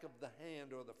back of the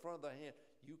hand or the front of the hand.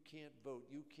 You can't vote,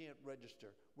 you can't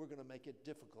register. We're going to make it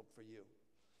difficult for you.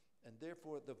 And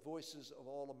therefore, the voices of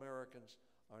all Americans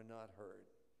are not heard.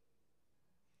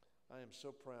 I am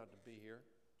so proud to be here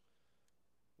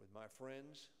with my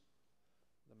friends,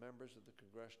 the members of the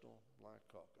Congressional Black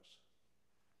Caucus.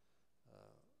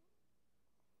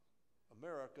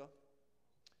 America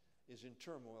is in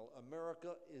turmoil. America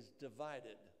is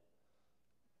divided.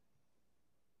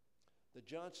 The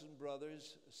Johnson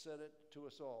brothers said it to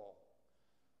us all.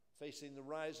 Facing the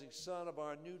rising sun of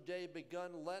our new day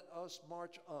begun, let us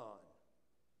march on.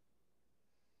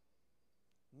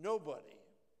 Nobody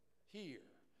here,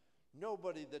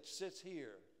 nobody that sits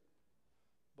here,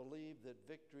 believe that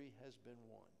victory has been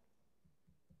won.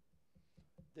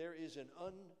 There is an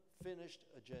unfinished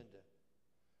agenda,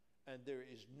 and there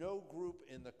is no group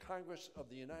in the Congress of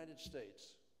the United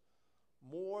States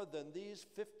more than these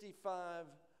 55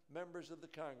 members of the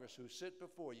Congress who sit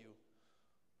before you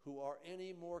who are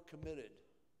any more committed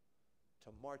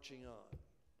to marching on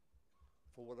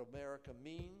for what America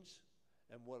means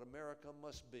and what America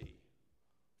must be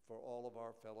for all of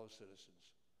our fellow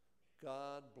citizens.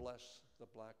 God bless the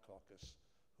Black Caucus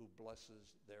who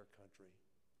blesses their country.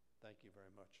 Thank you very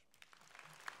much.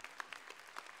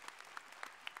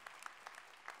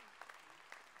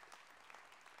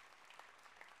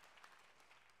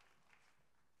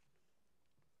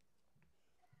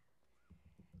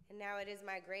 And now it is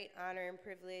my great honor and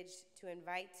privilege to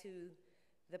invite to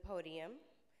the podium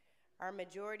our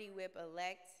Majority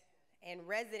Whip-elect and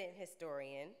resident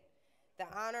historian, the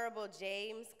Honorable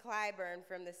James Clyburn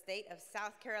from the state of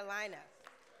South Carolina.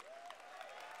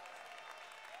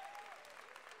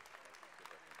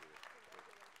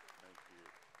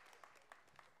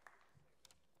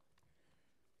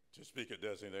 To Speaker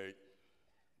Designate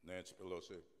Nancy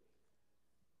Pelosi,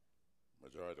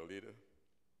 Majority Leader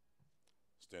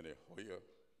Steny Hoyer,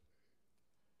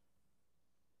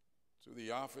 to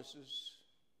the officers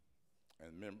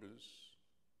and members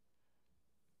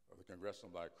of the Congressional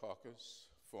Black Caucus,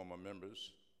 former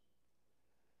members,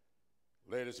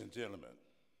 ladies and gentlemen,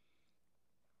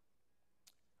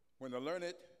 when the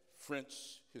learned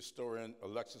French historian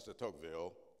Alexis de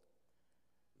Tocqueville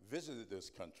visited this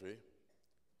country,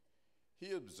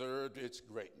 he observed its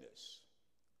greatness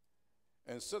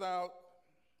and set out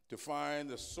to find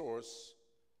the source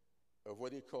of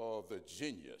what he called the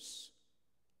genius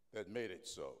that made it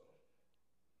so.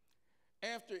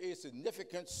 After a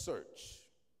significant search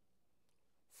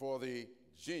for the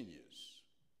genius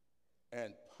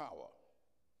and power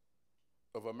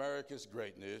of America's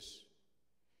greatness,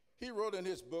 he wrote in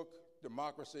his book,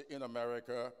 Democracy in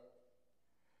America,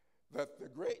 that the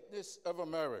greatness of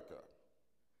America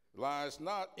lies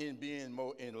not in being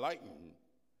more enlightened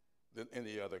than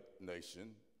any other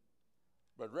nation,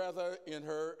 but rather in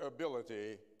her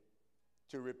ability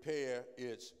to repair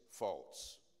its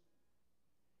faults.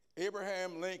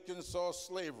 Abraham Lincoln saw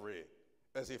slavery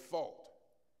as a fault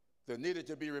that needed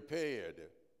to be repaired.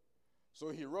 So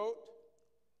he wrote,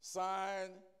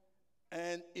 signed,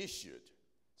 and issued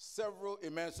several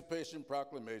emancipation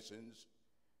proclamations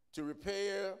to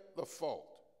repair the fault,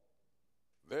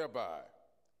 thereby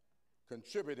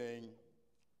contributing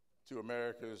to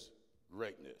America's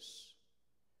greatness.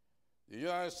 The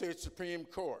United States Supreme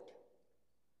Court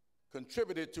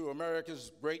contributed to America's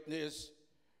greatness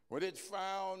when it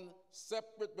found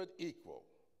separate but equal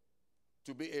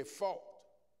to be a fault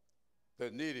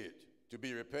that needed to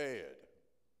be repaired.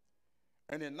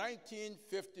 And in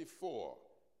 1954,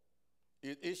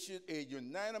 it issued a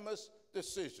unanimous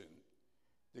decision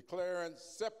declaring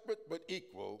separate but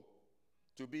equal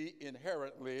to be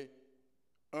inherently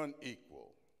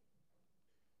unequal.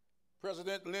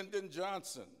 President Lyndon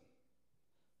Johnson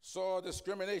saw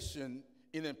discrimination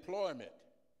in employment,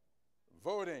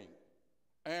 voting,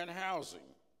 and housing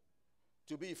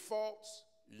to be faults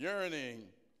yearning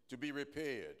to be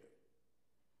repaired.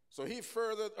 So he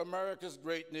furthered America's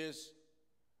greatness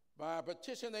by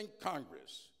petitioning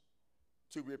Congress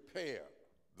to repair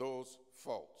those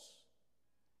faults.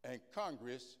 And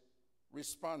Congress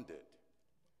responded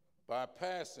by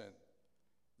passing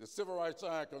the Civil Rights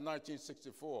Act of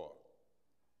 1964,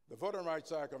 the Voting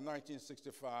Rights Act of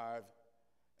 1965,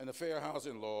 and the Fair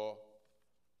Housing Law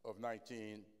of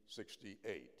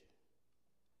 1968.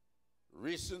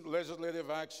 Recent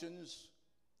legislative actions,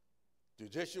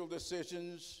 judicial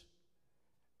decisions,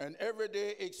 and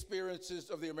everyday experiences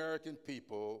of the American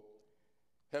people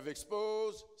have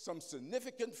exposed some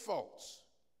significant faults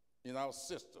in our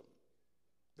system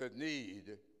that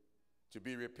need to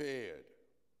be repaired.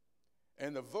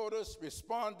 And the voters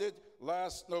responded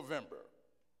last November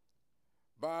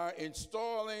by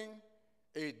installing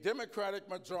a Democratic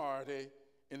majority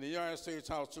in the United States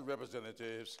House of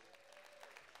Representatives,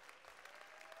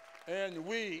 and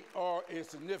we are a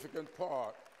significant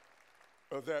part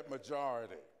of that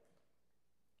majority.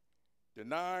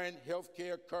 Denying health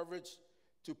care coverage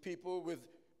to people with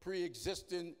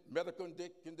pre-existing medical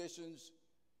conditions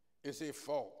is a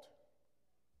fault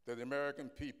that the American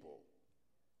people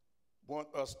want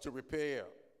us to repair.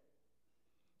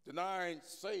 Denying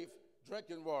safe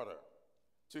drinking water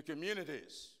to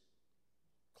communities,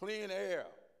 clean air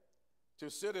to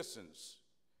citizens,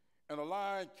 and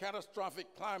allowing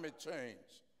catastrophic climate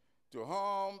change to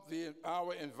harm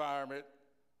our environment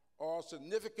are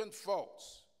significant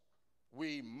faults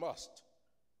we must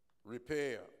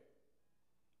repair.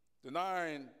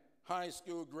 Denying high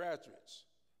school graduates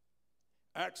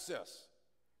access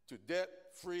to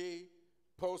debt-free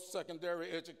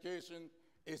post-secondary education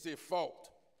is a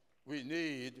fault we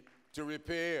need to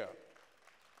repair.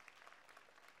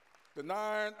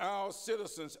 Denying our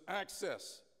citizens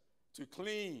access to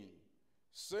clean,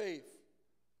 safe,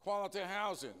 quality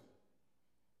housing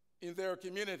in their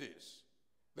communities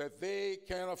that they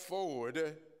can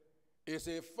afford is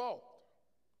a fault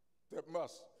that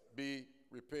must be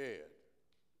repaired.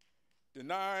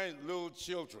 Denying little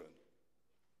children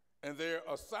and their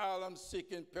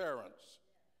asylum-seeking parents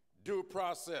due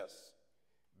process,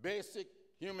 basic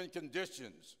human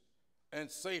conditions, and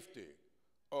safety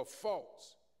are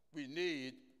faults we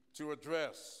need to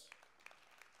address.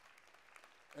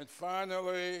 And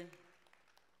finally,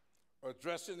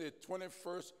 addressing the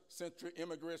 21st century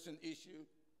immigration issue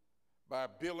by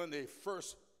building a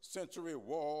first-century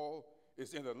wall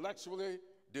is intellectually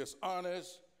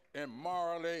dishonest and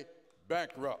morally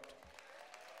bankrupt.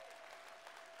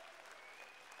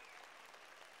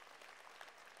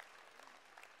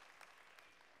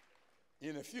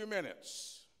 In a few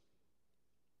minutes,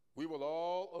 we will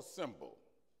all assemble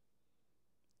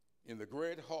in the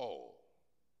Great Hall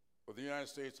of the United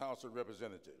States House of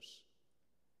Representatives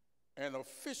and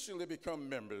officially become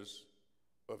members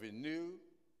of a new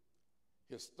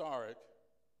historic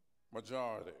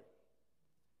majority.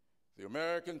 The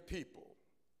American people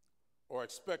are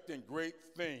expecting great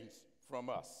things from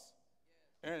us,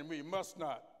 and we must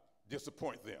not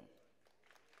disappoint them.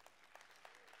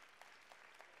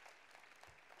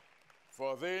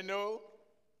 For they know,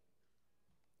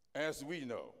 as we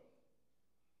know,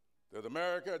 that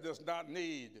America does not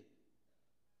need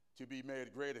to be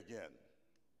made great again.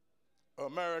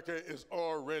 America is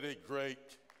already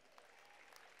great.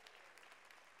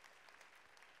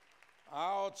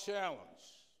 Our challenge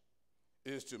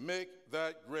is to make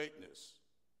that greatness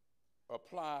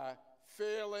apply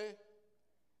fairly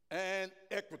and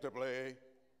equitably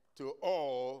to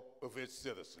all of its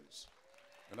citizens.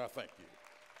 And I thank you.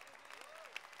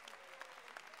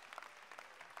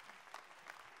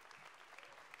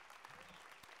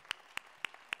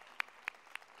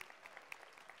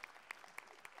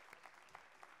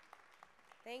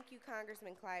 Thank you,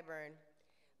 Congressman Clyburn.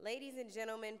 Ladies and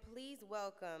gentlemen, please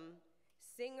welcome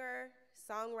singer,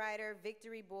 songwriter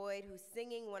Victory Boyd, who's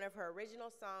singing one of her original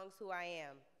songs, Who I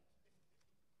Am.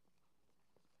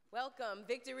 Welcome,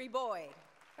 Victory Boyd.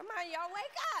 Come on, y'all,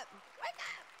 wake up, wake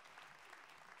up.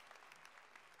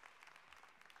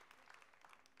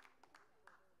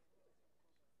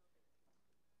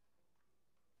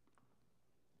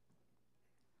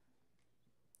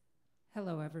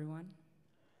 Hello, everyone.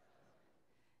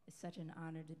 It's such an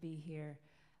honor to be here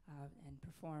and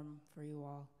perform for you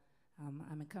all.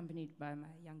 I'm accompanied by my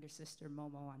younger sister,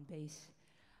 Momo, on bass.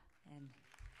 And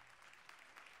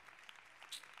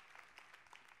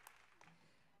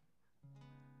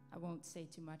I won't say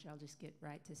too much, I'll just get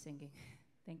right to singing.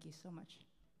 Thank you so much.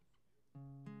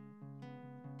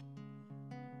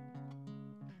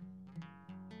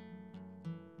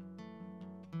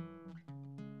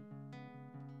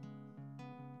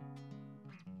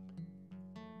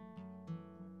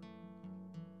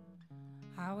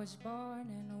 I was born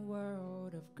in a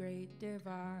world of great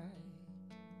divide.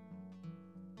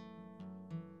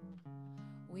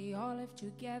 We all live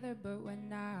together, but we're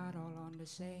not all on the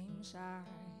same side.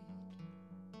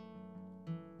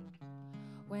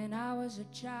 When I was a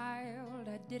child,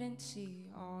 I didn't see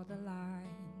all the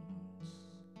lines,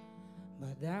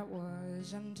 but that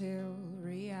was until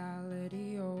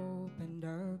reality opened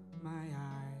up my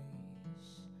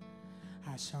eyes.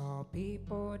 I saw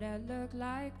people that looked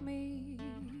like me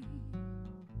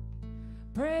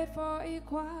pray for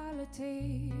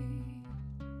equality,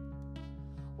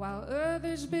 while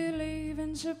others believe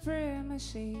in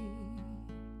supremacy.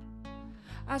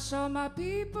 I saw my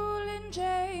people in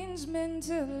chains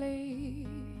mentally,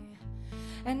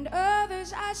 and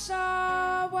others I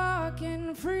saw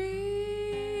walking free.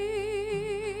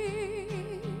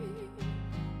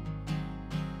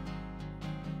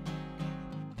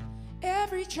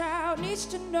 Every child needs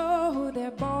to know who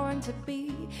they're born to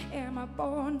be. Am I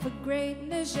born for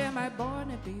greatness? Am I born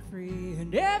to be free?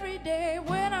 And every day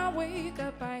when I wake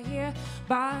up, I hear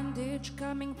bondage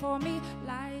coming for me.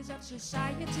 Lies of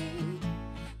society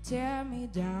tear me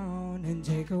down and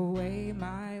take away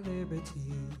my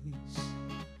liberties.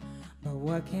 But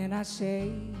what can I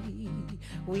say?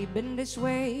 We've been this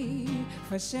way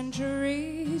for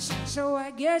centuries, so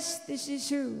I guess this is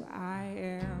who I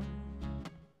am.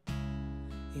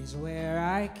 Is where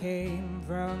I came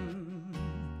from.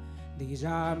 These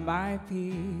are my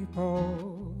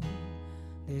people.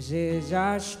 This is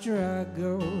our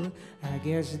struggle. I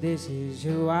guess this is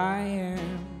who I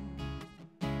am.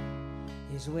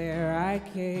 Is where I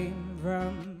came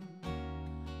from.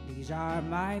 These are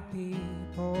my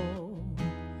people.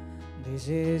 This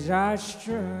is our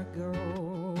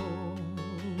struggle.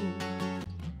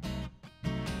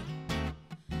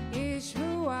 Is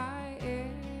who I am.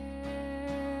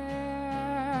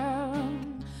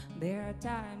 There are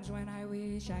times when I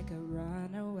wish I could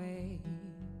run away,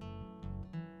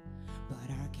 but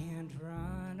I can't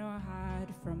run or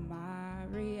hide from my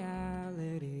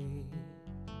reality.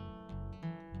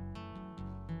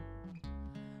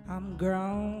 I'm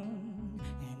grown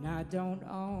and I don't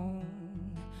own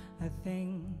a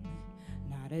thing,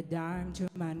 not a dime to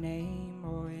my name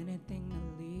or anything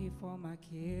to leave for my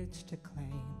kids to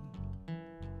claim.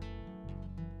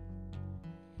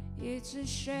 It's a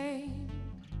shame,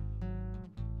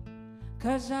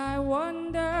 'cause I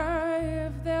wonder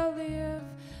if they'll live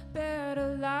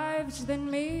better lives than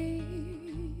me.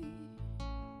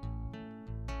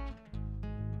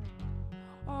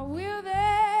 Or will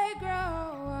they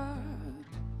grow up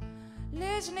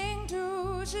listening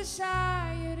to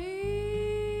society?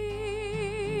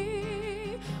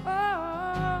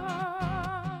 Oh,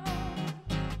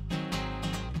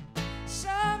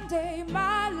 someday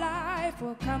my life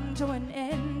will come to an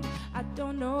end. I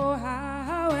don't know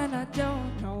how and I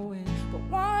don't know when, but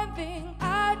one thing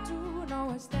I do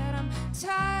know is that I'm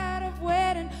tired of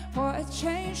waiting for a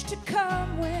change to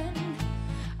come when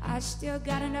I still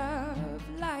got enough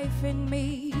life in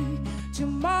me to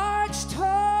march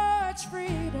towards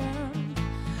freedom.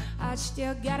 I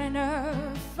still got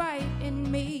enough fight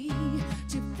in me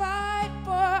to fight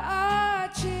for our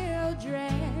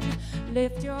children.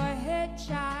 Lift your head,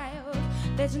 child,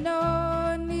 there's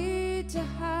no need to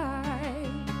hide.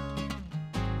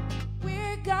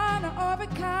 We're gonna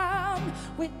overcome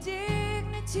with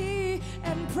dignity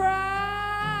and pride,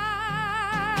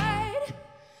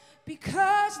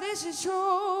 because this is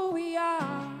who we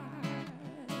are.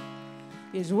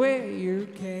 Is where you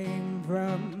came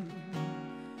from.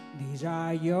 These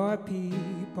are your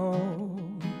people.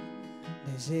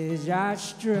 This is our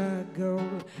struggle.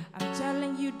 I'm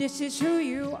telling you, this is who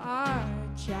you are,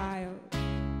 child.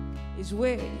 Is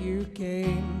where you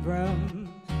came from.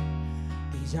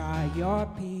 These are your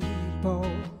people.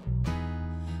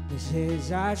 This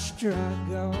is our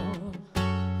struggle.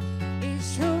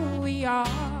 Is who we are.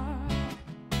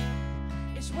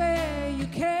 Is where you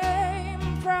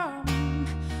came from.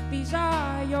 These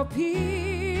are your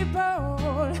people.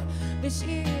 This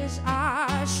is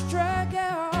our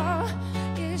struggle.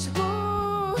 Is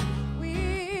who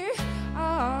we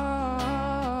are.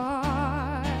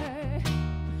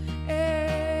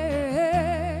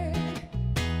 Hey.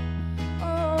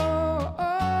 Oh,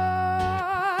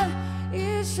 oh,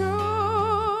 is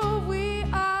who we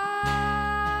are.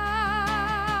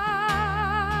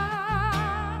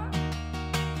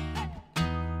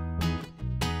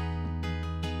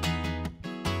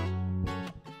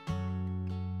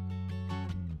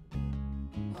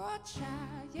 Oh,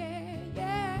 child, yeah,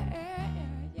 yeah,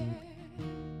 yeah.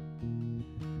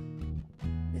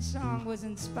 This song was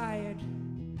inspired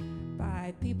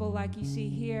by people like you see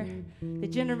here, the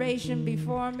generation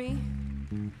before me,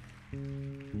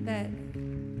 that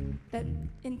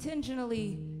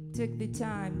intentionally took the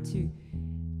time to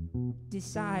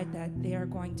decide that they are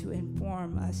going to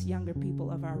inform us younger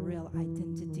people of our real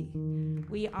identity.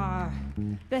 We are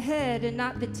the head and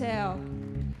not the tail,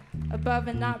 above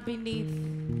and not beneath.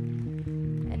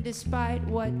 And despite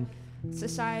what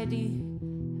society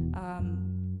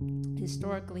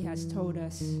historically has told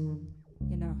us,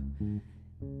 you know,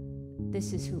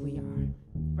 this is who we are,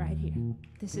 right here.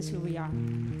 This is who we are.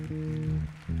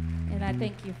 And I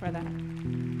thank you for that.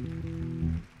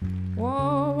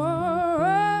 Whoa, whoa,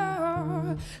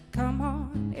 whoa. Come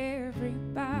on,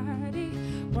 everybody.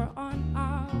 We're on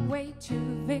our way to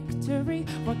victory.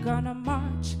 We're gonna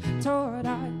march toward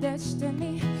our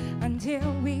destiny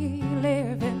until we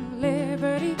live in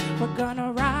liberty. We're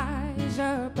gonna rise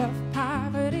above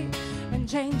poverty and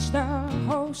change the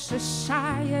whole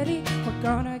society. We're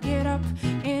gonna get up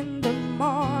in the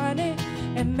morning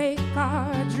and make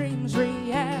our dreams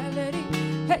reality.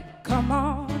 Hey, come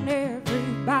on,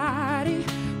 everybody.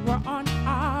 We're on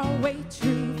our way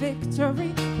to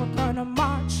victory. We're gonna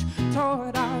march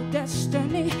toward our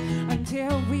destiny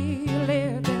until we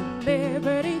live in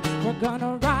liberty. We're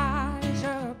gonna rise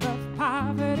above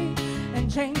poverty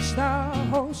and change the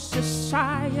whole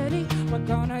society. We're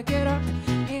gonna get up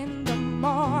in the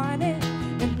morning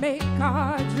and make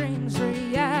our dreams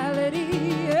reality.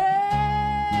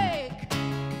 Hey!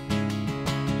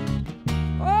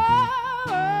 Oh,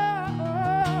 oh, oh,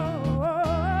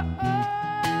 oh,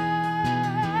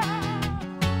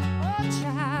 oh,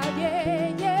 child, yeah,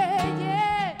 yeah,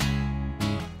 yeah.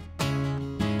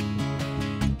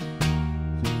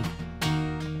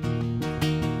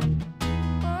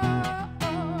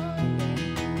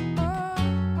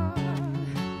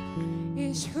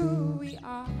 Is who we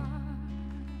are.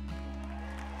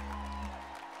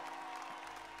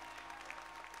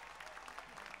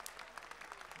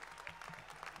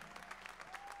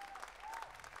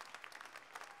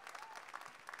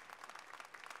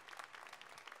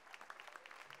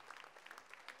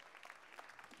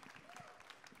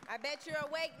 I bet you're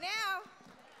awake now.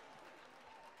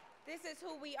 This is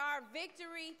who we are,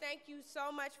 victory. Thank you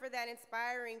so much for that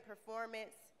inspiring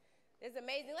performance. It's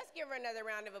amazing. Let's give her another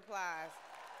round of applause.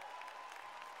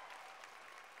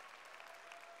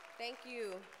 Thank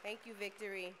you. Thank you,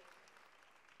 Victory.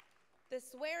 The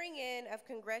swearing in of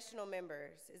congressional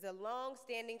members is a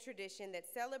long-standing tradition that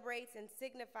celebrates and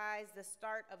signifies the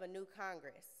start of a new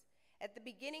Congress. At the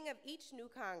beginning of each new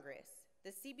Congress,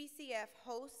 the CBCF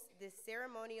hosts this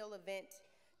ceremonial event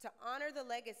to honor the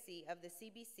legacy of the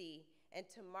CBC and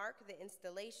to mark the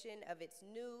installation of its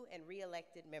new and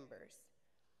re-elected members.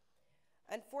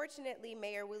 Unfortunately,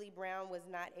 Mayor Willie Brown was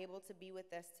not able to be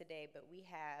with us today, but we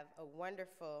have a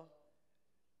wonderful,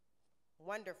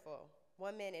 wonderful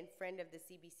woman and friend of the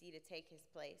CBC to take his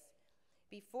place.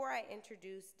 Before I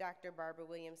introduce Dr. Barbara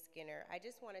Williams Skinner, I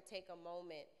just want to take a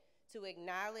moment to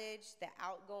acknowledge the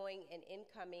outgoing and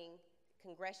incoming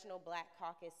Congressional Black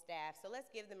Caucus staff. So let's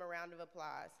give them a round of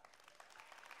applause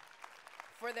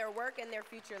for their work and their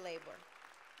future labor.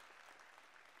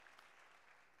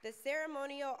 The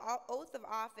ceremonial oath of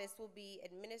office will be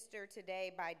administered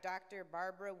today by Dr.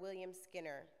 Barbara Williams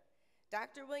Skinner.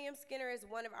 Dr. Williams Skinner is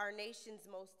one of our nation's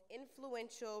most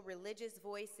influential religious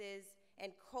voices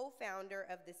and co-founder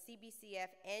of the CBCF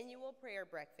Annual Prayer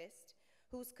Breakfast,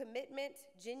 whose commitment,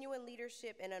 genuine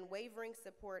leadership, and unwavering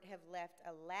support have left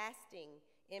a lasting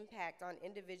impact on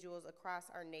individuals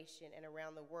across our nation and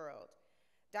around the world.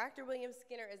 Dr. Williams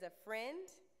Skinner is a friend,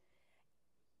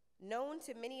 known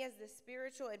to many as the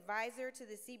spiritual advisor to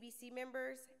the CBC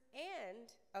members,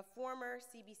 and a former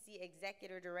CBC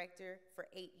executive director for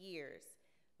 8 years.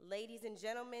 Ladies and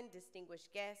gentlemen,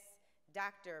 distinguished guests,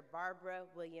 Dr. Barbara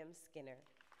Williams Skinner.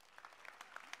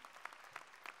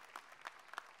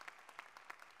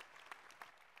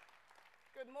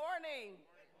 Good morning.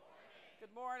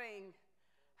 Good morning.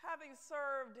 Having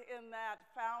served in that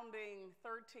founding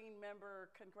 13-member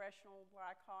Congressional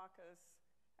Black Caucus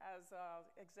as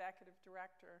executive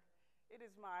director, it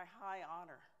is my high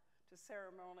honor to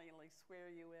ceremonially swear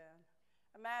you in.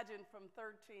 Imagine from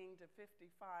 13 to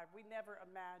 55, we never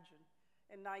imagined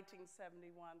in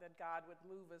 1971 that God would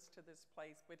move us to this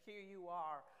place, but here you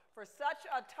are for such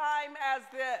a time as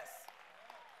this.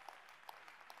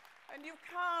 And you've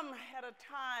come at a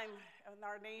time in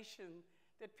our nation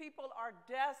that people are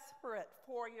desperate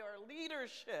for your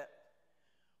leadership.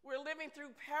 We're living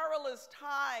through perilous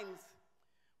times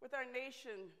with our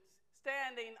nation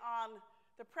standing on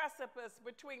the precipice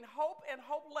between hope and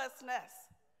hopelessness.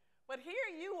 But here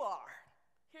you are.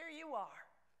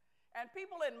 And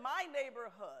people in my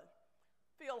neighborhood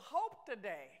feel hope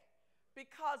today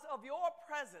because of your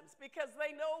presence, because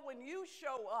they know when you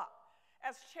show up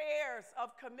as chairs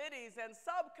of committees and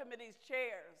subcommittees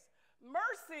chairs,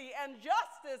 mercy and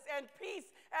justice and peace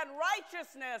and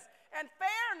righteousness and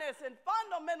fairness and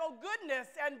fundamental goodness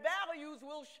and values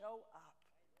will show up.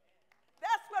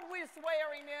 That's what we're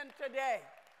swearing in today.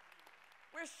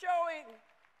 We're showing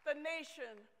the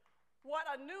nation what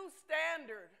a new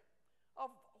standard of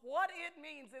what it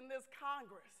means in this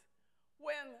Congress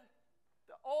when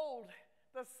the old,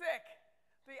 the sick,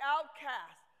 the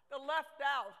outcast, the left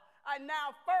out are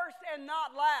now first and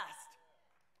not last.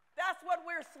 That's what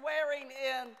we're swearing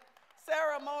in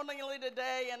ceremonially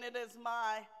today, and it is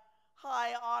my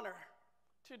high honor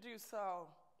to do so.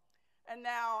 And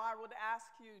now I would ask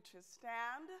you to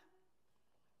stand,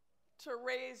 to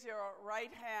raise your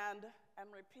right hand, and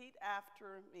repeat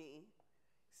after me,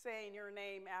 saying your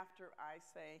name after I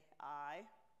say I.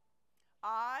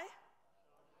 I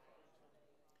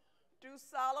do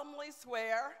solemnly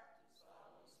swear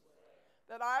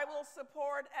that I will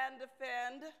support and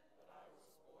defend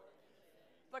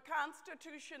the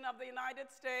Constitution of the United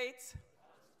States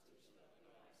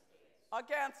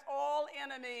against all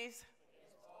enemies,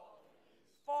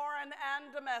 foreign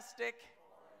and domestic,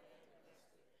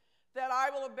 that I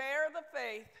will bear the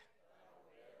faith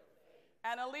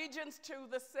and allegiance to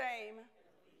the same,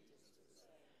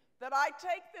 that I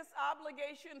take this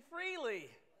obligation freely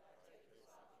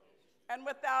and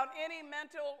without any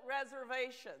mental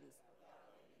reservations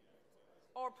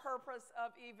or purpose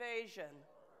of evasion,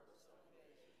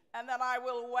 and that I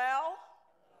will well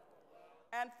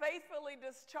and faithfully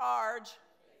discharge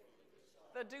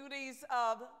the duties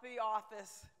of the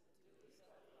office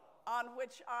on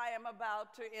which I am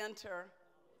about to enter.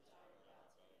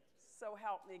 So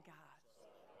help me God.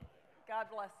 God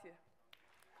bless you.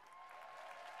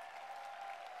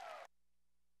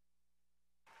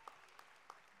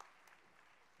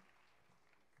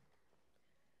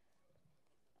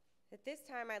 At this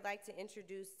time, I'd like to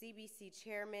introduce CBC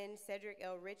Chairman Cedric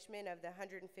L. Richmond of the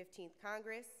 115th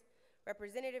Congress.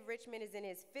 Representative Richmond is in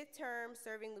his 5th term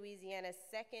serving Louisiana's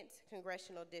 2nd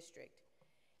Congressional District.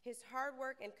 His hard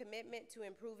work and commitment to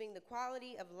improving the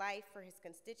quality of life for his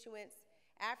constituents,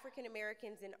 African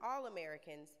Americans and all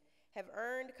Americans, have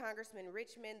earned Congressman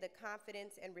Richmond the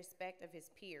confidence and respect of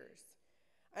his peers.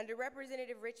 Under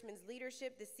Representative Richmond's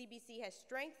leadership, the CBC has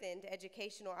strengthened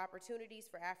educational opportunities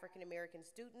for African American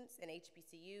students and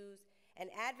HBCUs and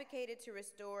advocated to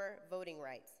restore voting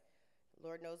rights.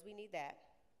 Lord knows we need that.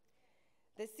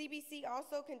 The CBC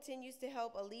also continues to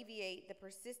help alleviate the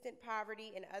persistent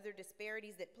poverty and other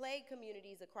disparities that plague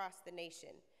communities across the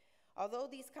nation. Although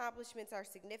these accomplishments are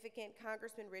significant,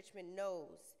 Congressman Richmond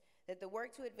knows that the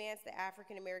work to advance the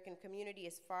African American community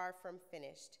is far from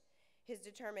finished. His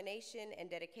determination and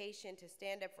dedication to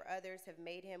stand up for others have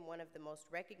made him one of the most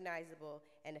recognizable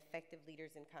and effective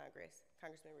leaders in Congress.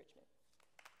 Congressman Richmond.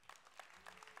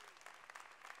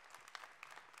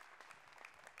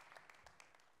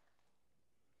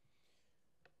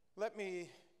 Let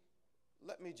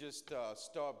me just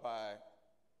start by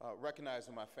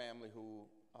recognizing my family who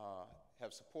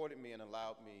have supported me and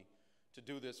allowed me to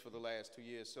do this for the last 2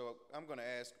 years. So I'm going to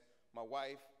ask my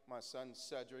wife, my son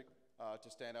Cedric,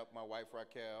 to stand up, my wife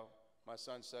Raquel, my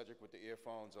son Cedric with the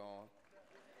earphones on,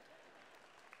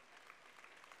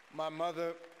 my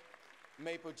mother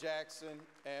Maple Jackson,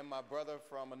 and my brother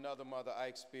from another mother,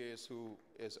 Ike Spears, who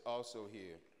is also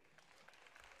here.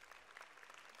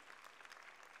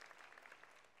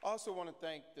 I also want to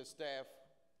thank the staff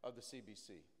of the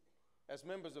CBC. As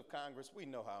members of Congress, we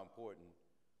know how important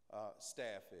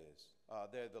staff is.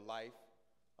 They're the life.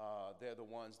 They're the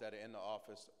ones that are in the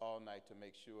office all night to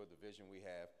make sure the vision we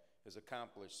have is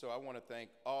accomplished. So I want to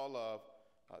thank all of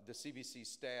the CBC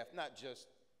staff, not just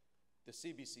the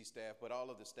CBC staff, but all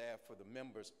of the staff for the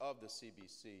members of the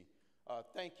CBC.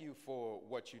 Thank you for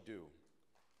what you do.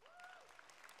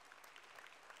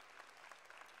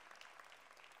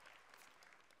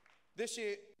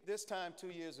 This time 2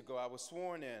 years ago, I was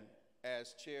sworn in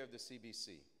as chair of the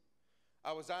CBC.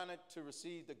 I was honored to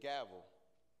receive the gavel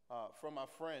from my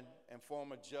friend and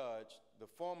former judge, the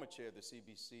former chair of the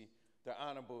CBC, the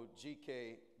Honorable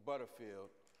G.K. Butterfield.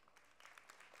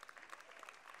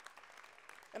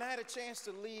 And I had a chance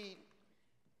to lead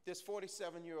this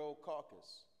 47-year-old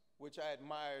caucus, which I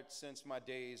admired since my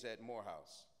days at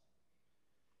Morehouse.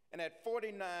 And at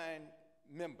 49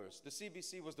 members, the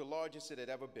CBC was the largest it had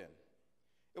ever been.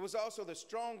 It was also the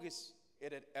strongest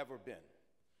it had ever been.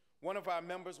 One of our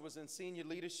members was in senior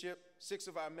leadership, 6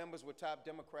 of our members were top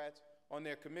Democrats on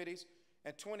their committees,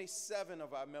 and 27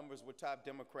 of our members were top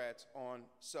Democrats on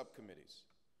subcommittees.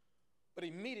 But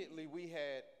immediately we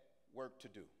had work to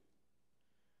do.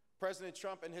 President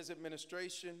Trump and his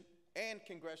administration and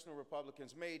congressional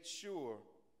Republicans made sure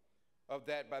of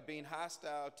that by being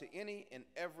hostile to any and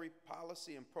every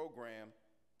policy and program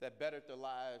that bettered the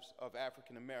lives of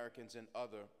African Americans and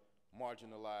other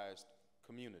marginalized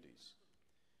communities.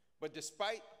 But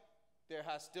despite their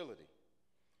hostility,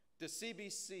 the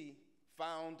CBC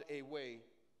found a way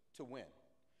to win.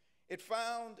 It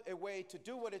found a way to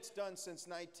do what it's done since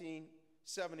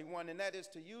 1971, and that is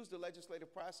to use the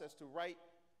legislative process to right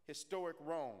historic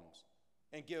wrongs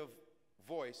and give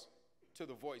voice to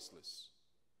the voiceless.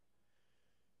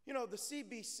 You know, the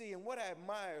CBC, and what I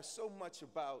admire so much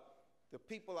about the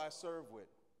people I serve with,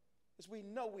 is we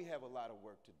know we have a lot of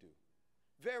work to do.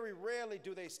 Very rarely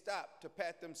do they stop to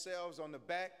pat themselves on the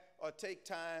back or take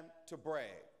time to brag.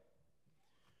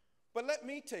 But let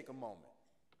me take a moment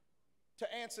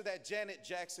to answer that Janet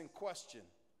Jackson question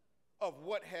of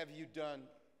what have you done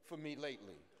for me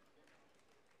lately?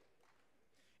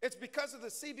 It's because of the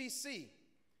CBC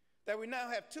that we now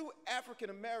have 2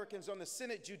 African Americans on the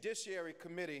Senate Judiciary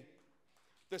Committee,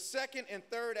 the second and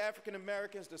third African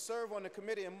Americans to serve on the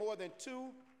committee in more than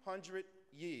 200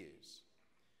 years.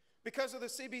 Because of the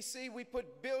CBC, we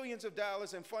put billions of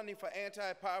dollars in funding for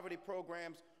anti-poverty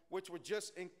programs, which were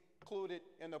just included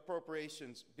in the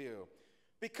appropriations bill.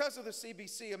 Because of the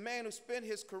CBC, a man who spent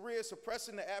his career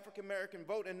suppressing the African American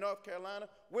vote in North Carolina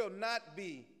will not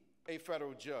be a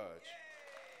federal judge.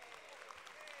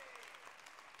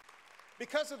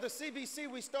 Because of the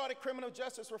CBC, we started criminal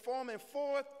justice reform, and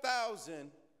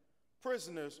 4,000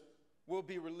 prisoners will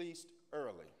be released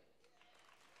early.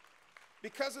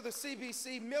 Because of the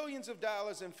CBC, millions of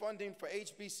dollars in funding for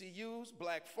HBCUs,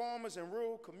 black farmers, and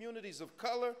rural communities of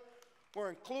color were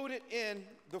included in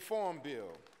the Farm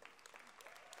Bill.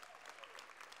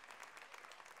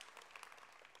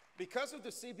 Because of the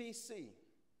CBC,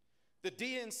 the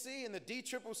DNC and the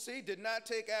DCCC did not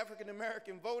take African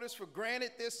American voters for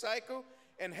granted this cycle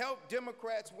and helped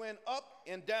Democrats win up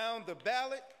and down the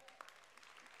ballot,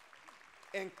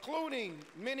 including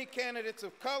many candidates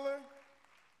of color,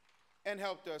 and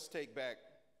helped us take back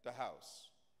the House.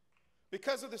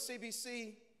 Because of the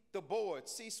CBC, the board,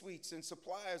 C-suites, and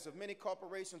suppliers of many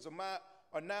corporations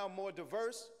are now more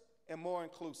diverse and more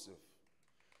inclusive.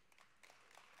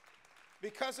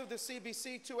 Because of the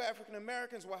CBC, 2 African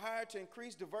Americans were hired to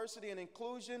increase diversity and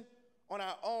inclusion on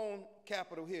our own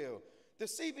Capitol Hill. The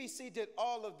CBC did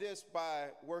all of this by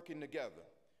working together.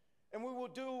 And we will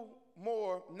do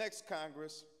more next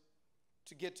Congress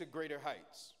to get to greater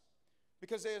heights.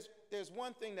 Because there's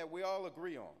one thing that we all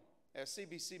agree on as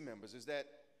CBC members, is that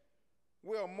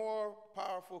we are more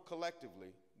powerful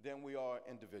collectively than we are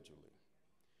individually.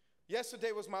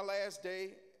 Yesterday was my last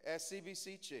day as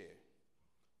CBC chair.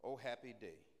 Oh, happy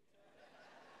day.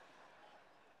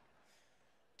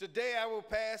 Today I will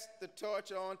pass the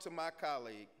torch on to my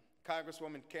colleague,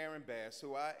 Congresswoman Karen Bass,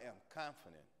 who I am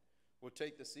confident will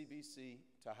take the CBC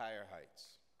to higher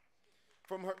heights.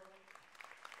 From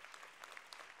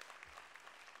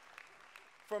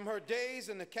her days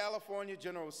in the California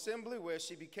General Assembly, where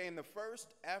she became the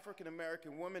first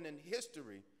African-American woman in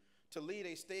history to lead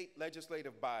a state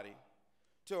legislative body,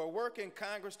 to her work in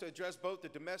Congress to address both the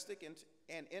domestic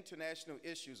and international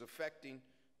issues affecting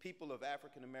people of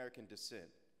African-American descent,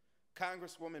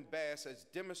 Congresswoman Bass has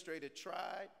demonstrated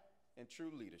tried and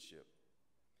true leadership.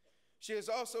 She has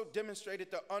also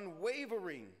demonstrated the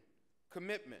unwavering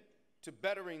commitment to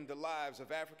bettering the lives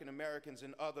of African-Americans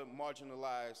and other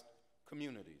marginalized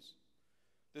communities.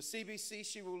 The CBC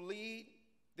she will lead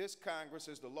this Congress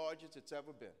is the largest it's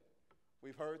ever been.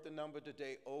 We've heard the number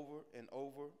today over and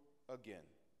over again.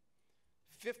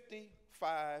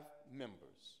 55 members,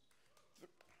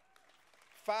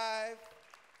 5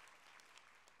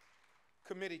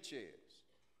 committee chairs,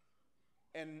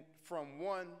 and from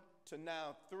 1 to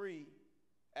now 3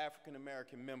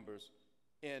 African-American members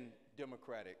in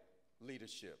Democratic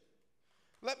leadership.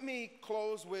 Let me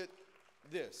close with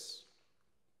this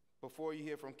before you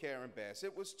hear from Karen Bass.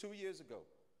 It was 2 years ago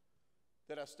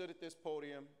that I stood at this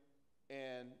podium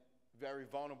in very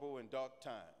vulnerable and dark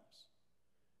times.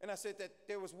 And I said that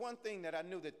there was one thing that I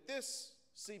knew that this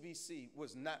CBC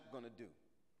was not going to do.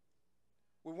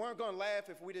 We weren't going to laugh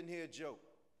if we didn't hear a joke.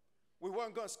 We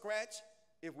weren't going to scratch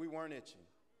if we weren't itching.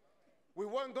 We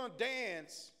weren't going to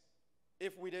dance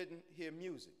if we didn't hear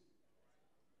music.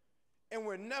 And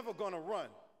we're never going to run,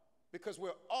 because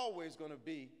we're always going to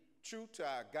be true to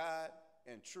our God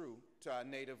and true to our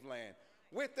native land.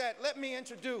 With that, let me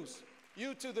introduce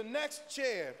you to the next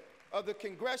chair of the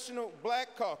Congressional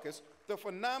Black Caucus, the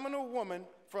phenomenal woman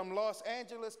from Los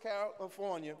Angeles,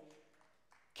 California,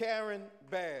 Karen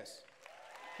Bass.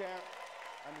 Karen,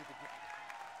 I need to get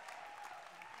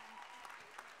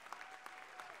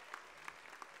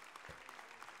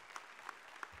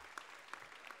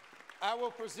I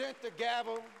will present the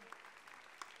gavel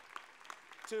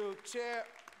to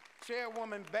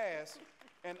Chairwoman Bass,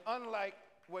 and unlike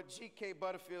what G.K.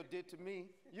 Butterfield did to me,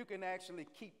 you can actually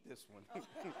keep this one. Thank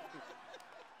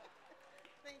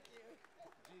you.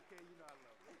 G.K., you know I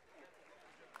love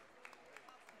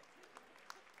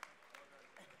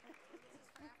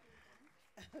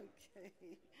you. Okay,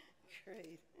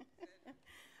 great.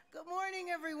 Good morning,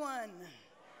 everyone.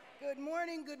 Good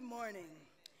morning, good morning.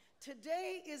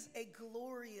 Today is a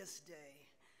glorious day,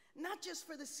 not just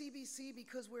for the CBC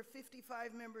because we're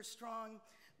 55 members strong,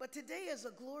 but today is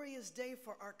a glorious day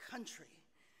for our country.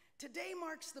 Today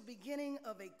marks the beginning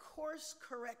of a course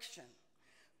correction,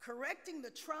 correcting the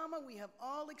trauma we have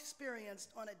all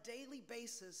experienced on a daily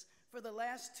basis for the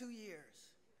last 2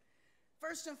 years.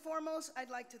 First and foremost,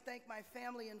 I'd like to thank my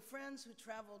family and friends who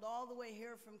traveled all the way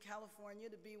here from California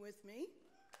to be with me.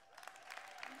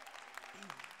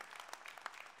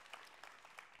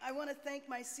 I want to thank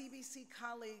my CBC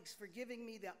colleagues for giving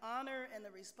me the honor and the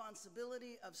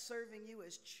responsibility of serving you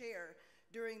as chair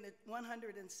during the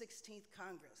 116th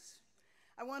Congress.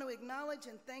 I want to acknowledge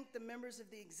and thank the members of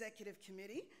the Executive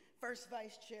Committee, First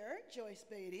Vice Chair Joyce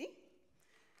Beatty,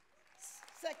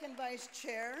 Second Vice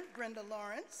Chair Brenda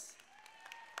Lawrence,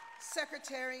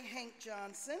 Secretary Hank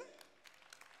Johnson,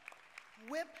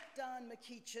 Whip Don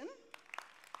McEachin,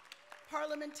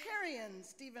 Parliamentarian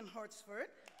Stephen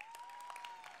Hortsford,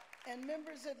 and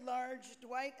members at large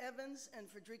Dwight Evans and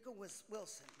Frederica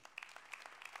Wilson.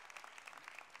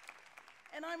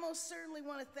 And I most certainly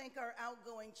want to thank our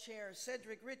outgoing chair,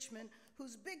 Cedric Richmond,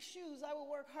 whose big shoes I will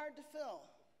work hard to fill.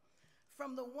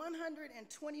 From the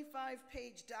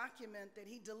 125-page document that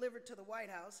he delivered to the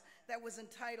White House that was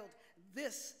entitled,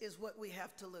 "This is What We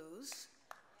Have to Lose,"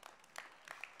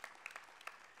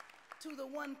 to the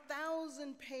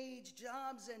 1,000-page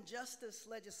jobs and justice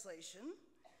legislation,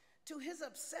 to his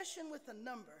obsession with a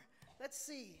number. Let's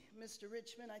see, Mr.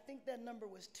 Richmond, I think that number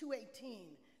was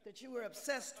 218 that you were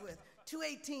obsessed with.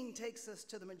 218 takes us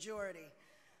to the majority.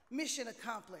 Mission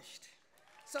accomplished.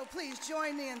 So please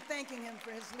join me in thanking him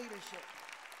for his leadership.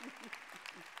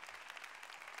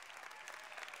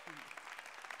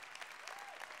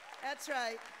 That's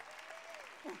right.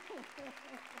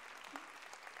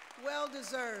 Well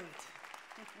deserved.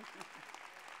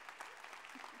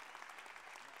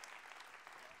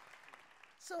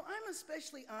 So I'm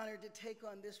especially honored to take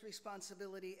on this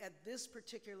responsibility at this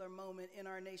particular moment in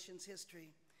our nation's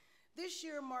history. This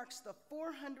year marks the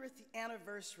 400th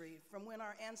anniversary from when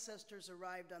our ancestors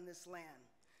arrived on this land.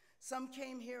 Some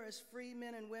came here as free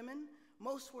men and women,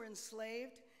 most were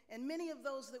enslaved, and many of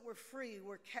those that were free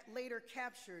were later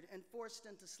captured and forced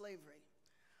into slavery.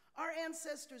 Our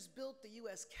ancestors built the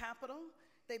US Capitol,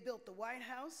 they built the White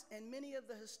House, and many of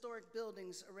the historic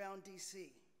buildings around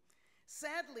DC.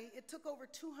 Sadly, it took over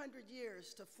 200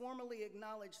 years to formally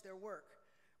acknowledge their work.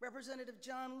 Representative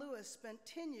John Lewis spent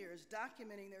 10 years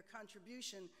documenting their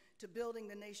contribution to building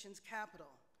the nation's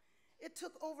capital. It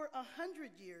took over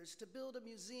 100 years to build a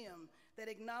museum that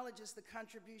acknowledges the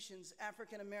contributions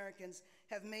African Americans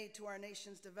have made to our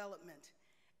nation's development.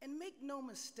 And make no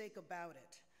mistake about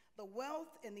it, the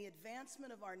wealth and the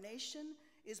advancement of our nation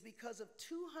is because of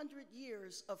 200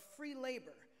 years of free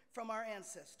labor from our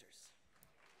ancestors.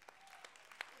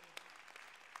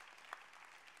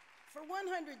 For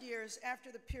 100 years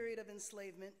after the period of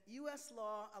enslavement, US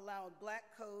law allowed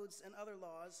black codes and other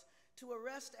laws to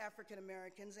arrest African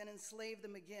Americans and enslave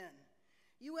them again.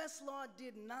 US law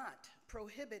did not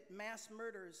prohibit mass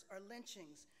murders or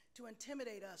lynchings to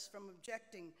intimidate us from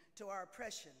objecting to our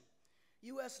oppression.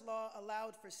 US law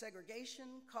allowed for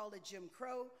segregation, called it Jim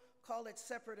Crow, called it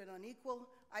separate and unequal,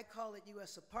 I call it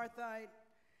US apartheid.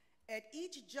 At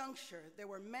each juncture, there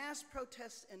were mass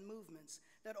protests and movements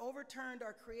that overturned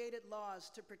or created laws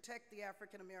to protect the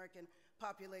African American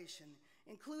population,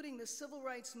 including the civil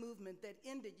rights movement that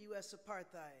ended US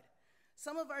apartheid.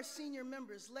 Some of our senior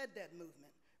members led that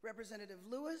movement: Representative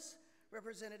Lewis,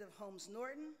 Representative Holmes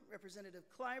Norton, Representative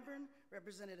Clyburn,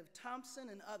 Representative Thompson,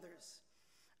 and others.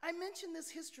 I mention this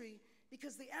history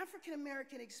because the African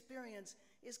American experience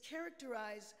is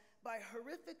characterized by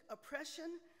horrific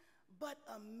oppression, but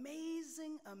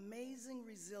amazing, amazing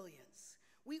resilience.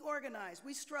 We organize,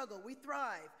 we struggle, we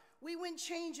thrive. We win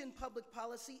change in public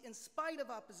policy in spite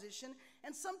of opposition,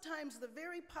 and sometimes the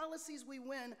very policies we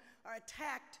win are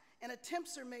attacked and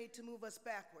attempts are made to move us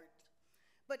backward.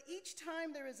 But each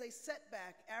time there is a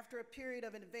setback after a period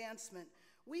of advancement,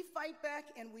 we fight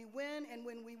back and we win, and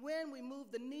when we win, we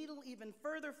move the needle even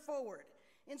further forward.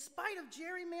 In spite of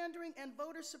gerrymandering and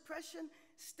voter suppression,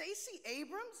 Stacey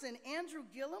Abrams and Andrew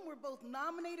Gillum were both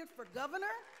nominated for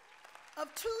governor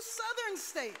of 2 southern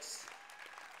states.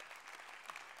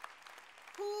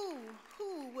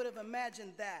 Who would have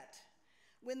imagined that?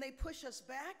 When they push us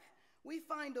back, we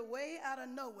find a way out of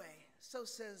no way, so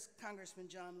says Congressman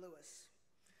John Lewis.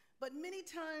 But many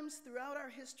times throughout our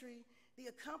history, the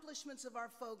accomplishments of our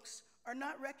folks are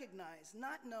not recognized,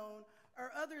 not known,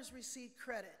 or others receive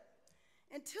credit.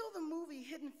 Until the movie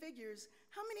Hidden Figures,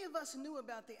 how many of us knew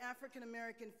about the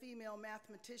African-American female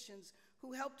mathematicians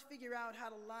who helped figure out how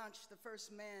to launch the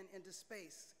first man into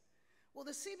space? Well,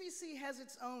 the CBC has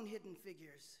its own hidden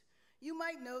figures. You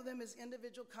might know them as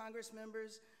individual Congress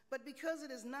members, but because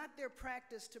it is not their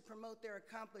practice to promote their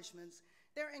accomplishments,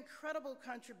 their incredible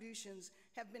contributions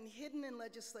have been hidden in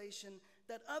legislation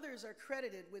that others are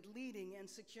credited with leading and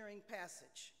securing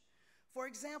passage. For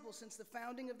example, since the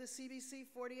founding of the CBC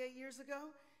 48 years ago,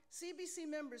 CBC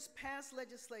members passed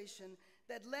legislation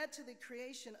that led to the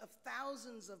creation of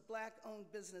thousands of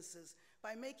Black-owned businesses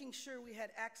by making sure we had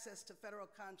access to federal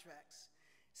contracts.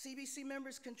 CBC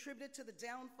members contributed to the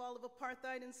downfall of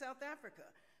apartheid in South Africa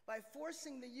by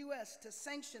forcing the US to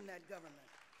sanction that government.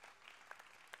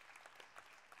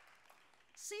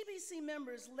 CBC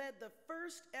members led the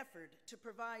first effort to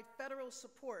provide federal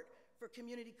support for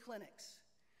community clinics.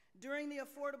 During the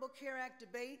Affordable Care Act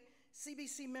debate,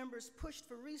 CBC members pushed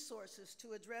for resources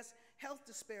to address health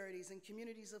disparities in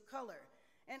communities of color.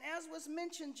 And as was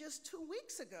mentioned just 2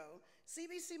 weeks ago,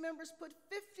 CBC members put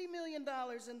 $50 million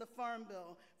in the Farm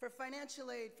Bill for financial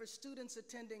aid for students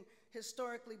attending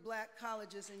historically Black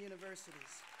colleges and universities.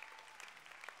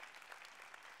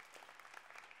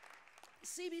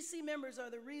 CBC members are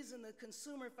the reason the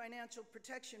Consumer Financial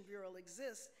Protection Bureau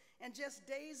exists, and just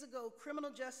days ago,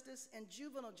 criminal justice and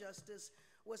juvenile justice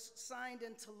was signed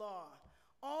into law.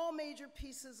 All major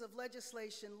pieces of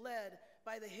legislation led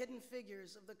by the hidden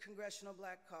figures of the Congressional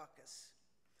Black Caucus.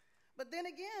 But then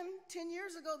again, 10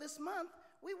 years ago this month,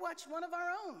 we watched one of our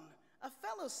own, a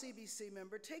fellow CBC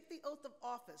member, take the oath of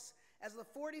office as the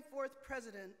 44th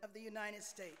President of the United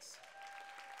States.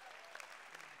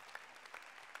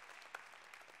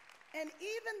 And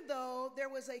even though there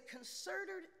was a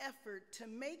concerted effort to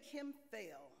make him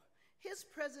fail, his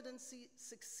presidency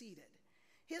succeeded.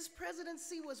 His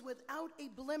presidency was without a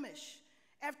blemish.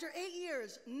 After 8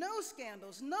 years, no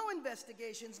scandals, no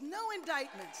investigations, no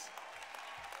indictments.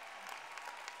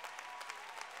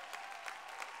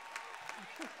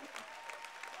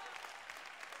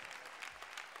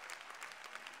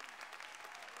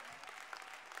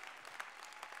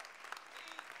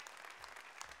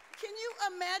 Can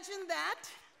you imagine that?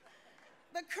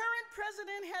 The current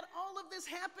president had all of this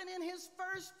happen in his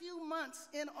first few months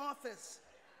in office.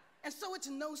 And so it's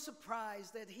no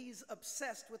surprise that he's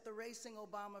obsessed with erasing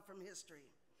Obama from history.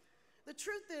 The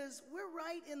truth is, we're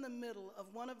right in the middle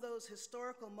of one of those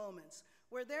historical moments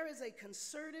where there is a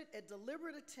concerted and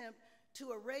deliberate attempt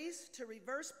to erase, to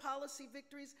reverse policy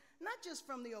victories, not just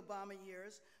from the Obama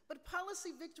years, but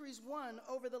policy victories won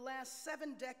over the last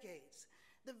 7 decades.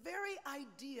 The very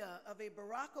idea of a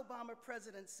Barack Obama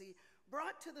presidency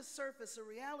brought to the surface a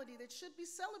reality that should be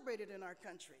celebrated in our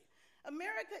country.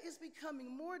 America is becoming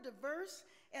more diverse,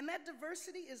 and that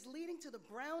diversity is leading to the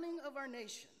browning of our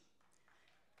nation.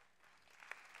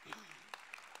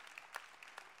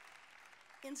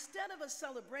 Instead of a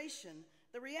celebration,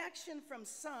 the reaction from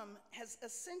some has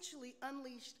essentially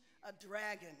unleashed a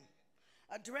dragon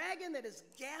that is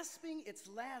gasping its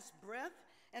last breath,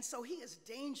 and so he is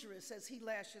dangerous as he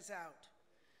lashes out.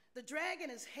 The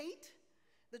dragon is hate,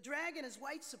 the dragon is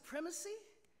white supremacy,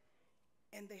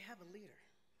 and they have a leader.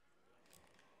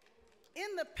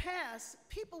 In the past,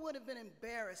 people would have been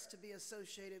embarrassed to be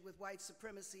associated with white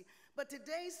supremacy, but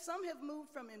today some have moved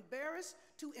from embarrassed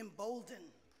to emboldened.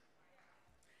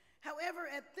 However,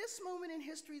 at this moment in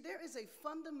history, there is a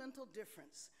fundamental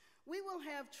difference. We will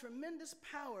have tremendous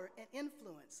power and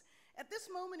influence. At this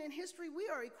moment in history, we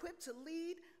are equipped to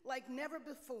lead like never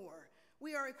before.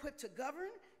 We are equipped to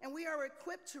govern, and we are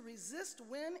equipped to resist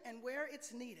when and where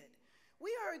it's needed.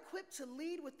 We are equipped to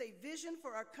lead with a vision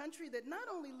for our country that not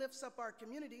only lifts up our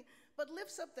community, but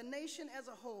lifts up the nation as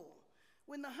a whole.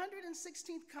 When the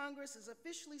 116th Congress is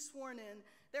officially sworn in,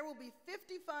 there will be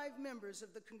 55 members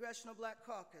of the Congressional Black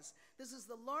Caucus. This is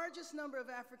the largest number of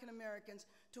African Americans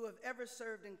to have ever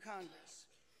served in Congress.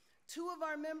 2 of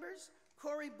our members,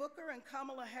 Cory Booker and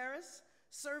Kamala Harris,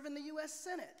 serve in the US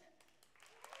Senate.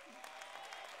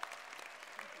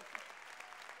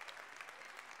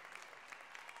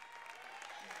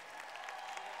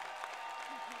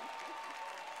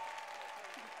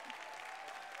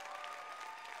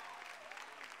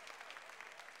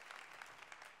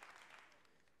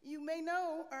 You may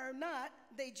know or not,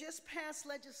 they just passed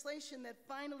legislation that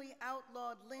finally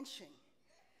outlawed lynching.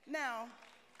 Now,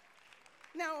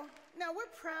 Now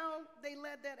we're proud they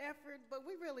led that effort, but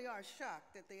we really are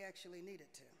shocked that they actually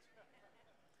needed to.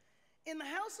 In the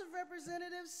House of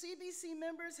Representatives, CBC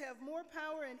members have more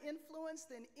power and influence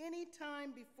than any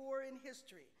time before in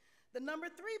history. The number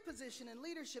 3 position in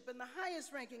leadership and the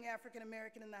highest ranking African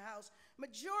American in the House,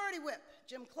 Majority Whip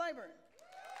Jim Clyburn.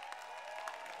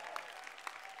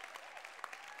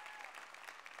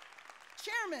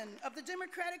 Chairman of the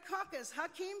Democratic Caucus,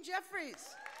 Hakeem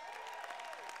Jeffries.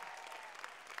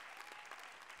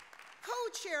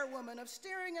 Co-chairwoman of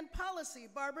Steering and Policy,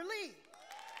 Barbara Lee.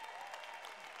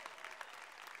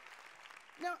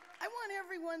 Now, I want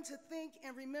everyone to think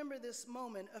and remember this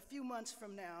moment a few months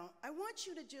from now. I want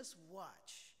you to just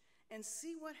watch and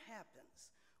see what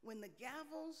happens when the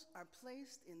gavels are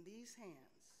placed in these hands.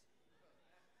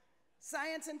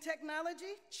 Science and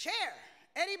Technology, Chair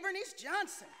Eddie Bernice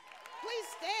Johnson. Please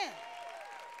stand.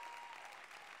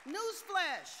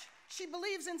 Newsflash, she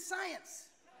believes in science.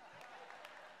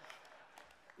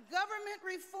 Government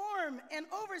Reform and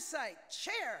Oversight,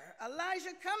 Chair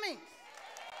Elijah Cummings.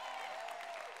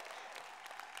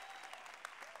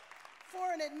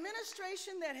 For an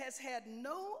administration that has had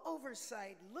no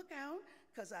oversight, look out,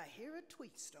 because I hear a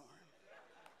tweet storm.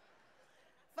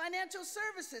 Financial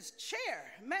Services, Chair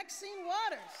Maxine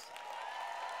Waters.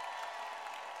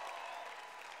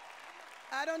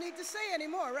 I don't need to say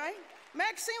anymore, right?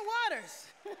 Maxine Waters.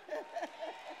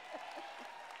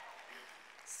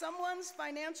 Someone's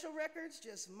financial records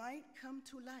just might come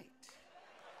to light.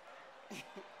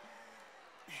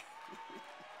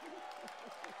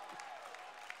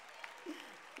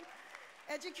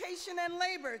 Education and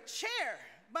Labor, Chair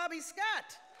Bobby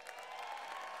Scott.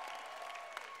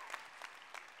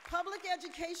 Public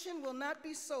education will not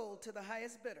be sold to the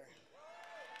highest bidder.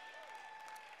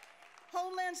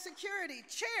 Homeland Security,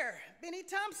 Chair Benny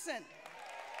Thompson.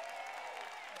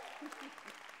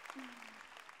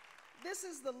 This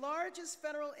is the largest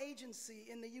federal agency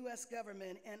in the US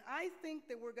government, and I think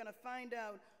that we're gonna find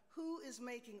out who is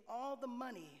making all the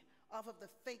money off of the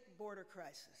fake border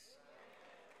crisis.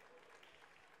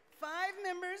 5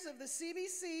 members of the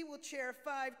CBC will chair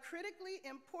 5 critically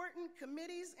important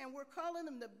committees, and we're calling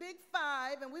them the Big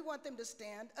 5, and we want them to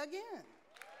stand again.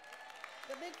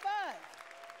 The Big 5.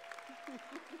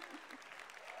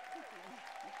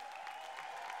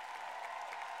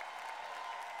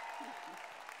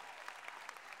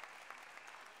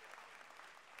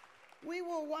 We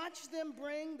will watch them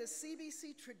bring the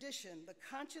CBC tradition, the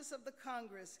conscience of the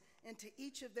Congress, into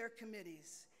each of their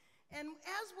committees. And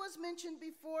as was mentioned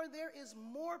before, there is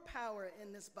more power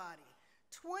in this body.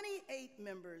 28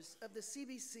 members of the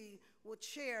CBC will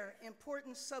chair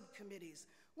important subcommittees.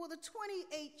 Will the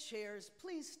 28 chairs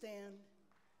please stand?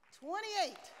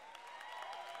 28.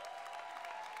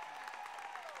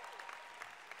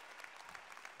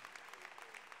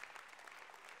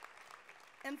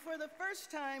 And for the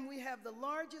first time, we have the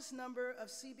largest number of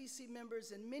CBC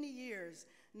members in many years,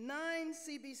 9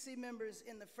 CBC members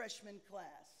in the freshman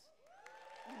class.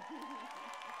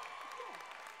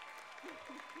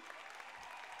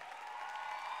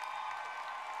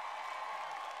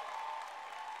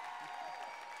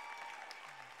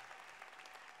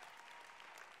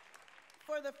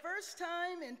 For the first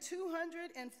time in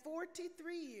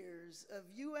 243 years of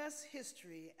U.S.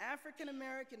 history, African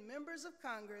American members of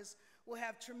Congress will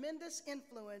have tremendous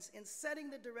influence in setting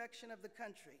the direction of the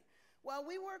country. While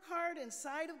we work hard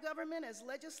inside of government as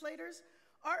legislators,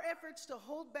 our efforts to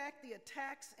hold back the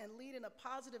attacks and lead in a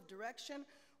positive direction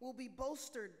will be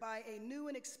bolstered by a new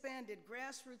and expanded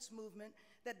grassroots movement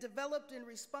that developed in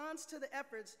response to the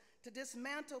efforts to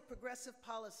dismantle progressive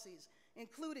policies,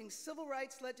 including civil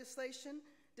rights legislation,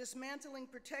 dismantling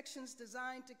protections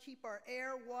designed to keep our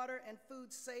air, water, and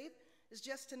food safe, is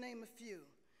just to name a few.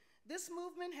 This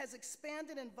movement has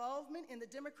expanded involvement in the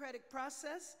democratic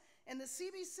process, and the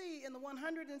CBC in the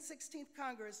 116th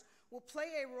Congress will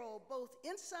play a role both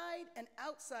inside and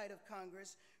outside of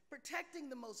Congress, protecting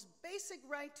the most basic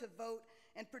right to vote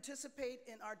and participate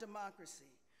in our democracy.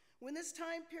 When this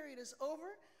time period is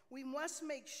over, we must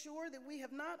make sure that we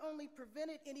have not only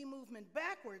prevented any movement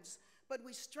backwards, but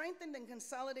we strengthened and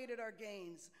consolidated our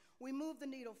gains. We moved the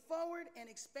needle forward and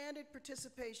expanded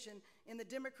participation in the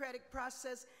democratic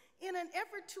process in an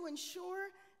effort to ensure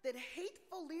that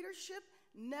hateful leadership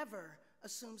never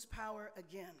assumes power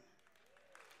again.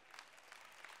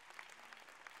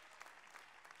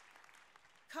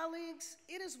 Colleagues,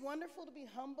 it is wonderful to be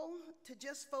humble, to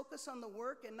just focus on the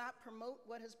work and not promote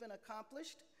what has been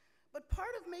accomplished. But part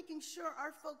of making sure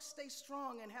our folks stay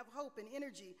strong and have hope and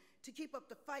energy to keep up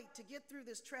the fight to get through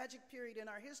this tragic period in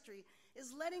our history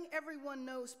is letting everyone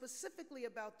know specifically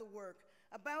about the work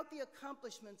about the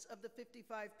accomplishments of the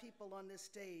 55 people on this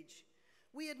stage.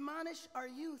 We admonish our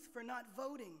youth for not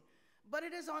voting, but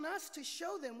it is on us to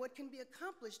show them what can be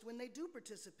accomplished when they do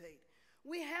participate.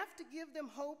 We have to give them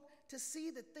hope to see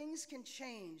that things can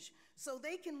change so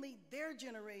they can lead their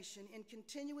generation in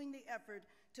continuing the effort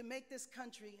to make this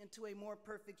country into a more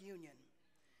perfect union.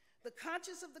 The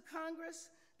conscience of the Congress,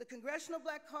 the Congressional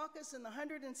Black Caucus, and the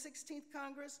 116th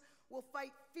Congress will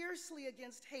fight fiercely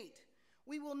against hate.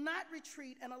 We will not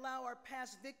retreat and allow our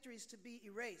past victories to be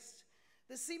erased.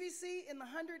 The CBC in the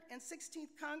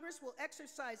 116th Congress will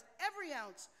exercise every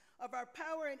ounce of our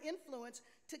power and influence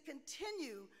to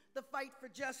continue the fight for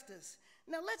justice.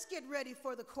 Now let's get ready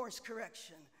for the course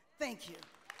correction. Thank you.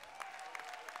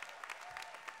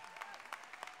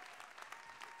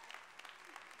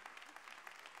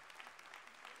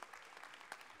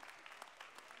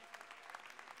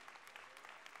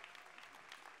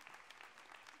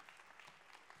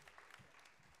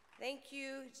 Thank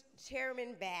you,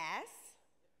 Chairman Bass,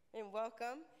 and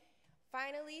welcome.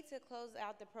 Finally, to close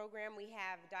out the program, we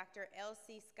have Dr.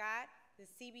 L.C. Scott, the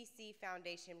CBC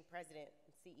Foundation President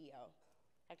and CEO.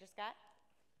 Dr. Scott?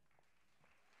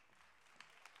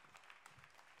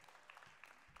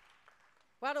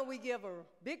 Why don't we give a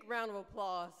big round of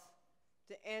applause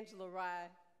to Angela Rye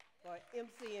for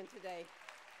emceeing today.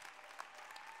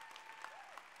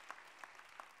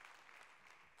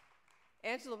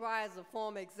 Angela Rye is a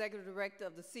former executive director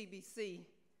of the CBC,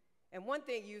 and one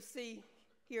thing you see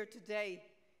here today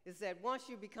is that once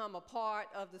you become a part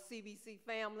of the CBC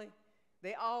family,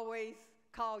 they always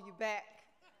call you back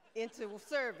into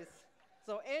service.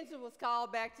 So Angela was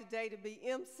called back today to be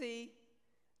MC.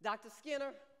 Dr.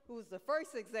 Skinner, who was the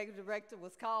first executive director,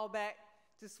 was called back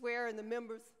to swear in the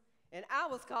members, and I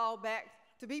was called back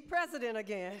to be president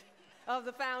again of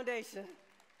the foundation.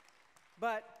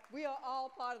 But we are all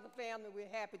part of the family.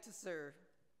 We're happy to serve.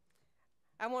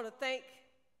 I want to thank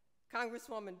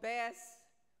Congresswoman Bass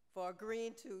for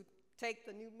agreeing to take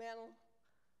the new mantle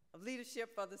of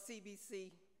leadership for the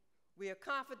CBC. We are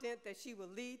confident that she will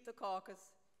lead the caucus,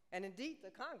 and indeed the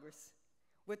Congress,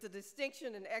 with the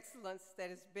distinction and excellence that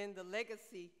has been the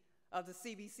legacy of the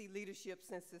CBC leadership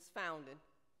since its founding.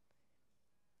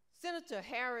 Senator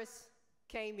Harris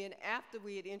came in after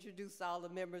we had introduced all the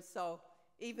members, so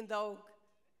even though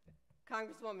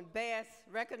Congresswoman Bass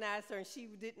recognized her, and she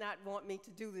did not want me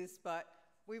to do this, but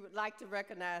we would like to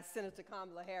recognize Senator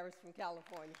Kamala Harris from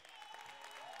California.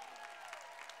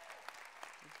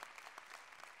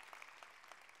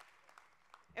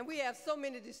 And we have so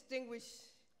many distinguished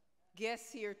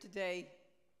guests here today,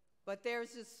 but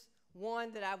there's just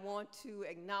one that I want to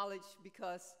acknowledge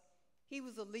because he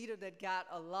was a leader that got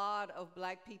a lot of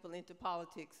black people into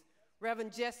politics,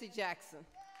 Reverend Jesse Jackson.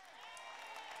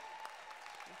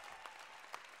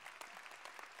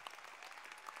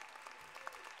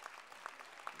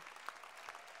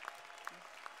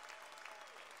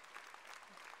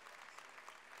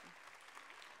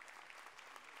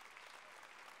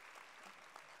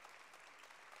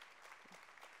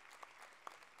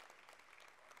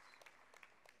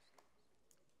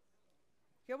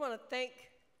 I want to thank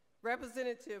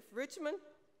Representative Richmond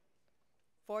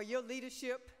for your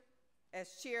leadership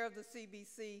as chair of the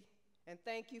CBC, and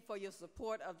thank you for your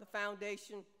support of the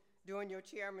foundation during your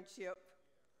chairmanship.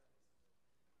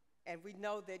 And we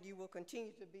know that you will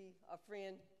continue to be a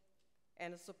friend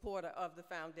and a supporter of the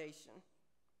foundation.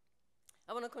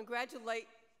 I want to congratulate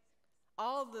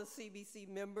all the CBC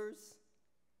members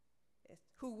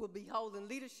who will be holding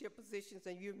leadership positions,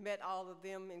 and you've met all of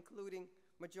them, including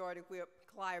Majority Whip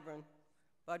Clyburn.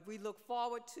 But we look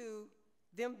forward to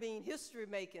them being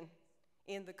history-making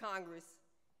in the Congress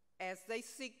as they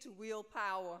seek to wield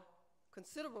power,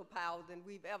 considerable power than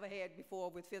we've ever had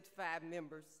before with 55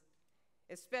 members,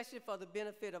 especially for the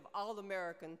benefit of all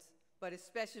Americans, but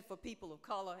especially for people of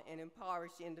color and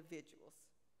impoverished individuals.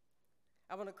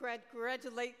 I want to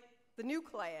congratulate the new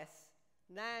class,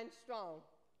 9 strong,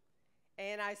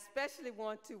 and I especially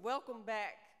want to welcome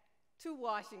back to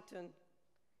Washington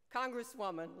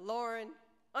Congresswoman Lauren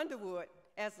Underwood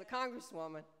as a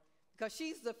Congresswoman, because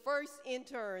she's the first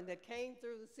intern that came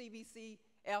through the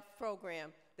CBCF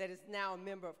program that is now a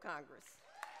member of Congress.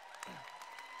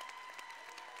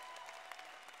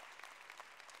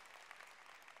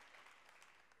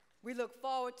 We look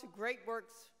forward to great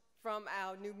works from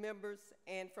our new members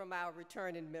and from our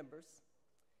returning members.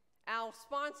 Our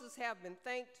sponsors have been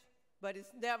thanked, but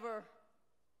it's never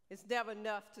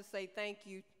enough to say thank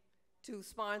you to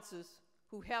sponsors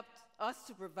who helped us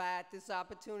to provide this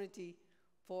opportunity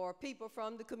for people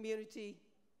from the community,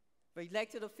 for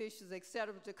elected officials, et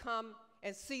cetera, to come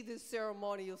and see this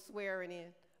ceremonial swearing in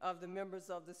of the members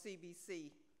of the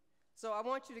CBC. So I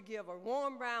want you to give a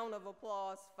warm round of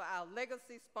applause for our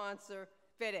legacy sponsor,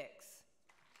 FedEx.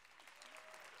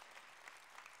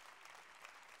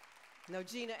 Now,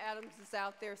 Gina Adams is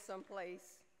out there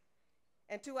someplace.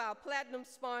 And to our platinum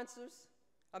sponsors,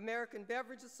 American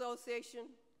Beverage Association,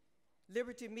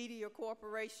 Liberty Media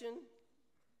Corporation,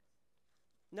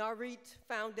 Narit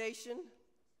Foundation,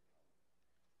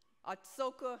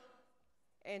 Otsuka,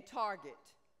 and Target,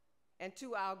 and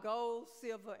to our gold,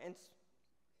 silver, and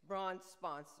bronze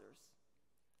sponsors.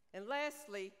 And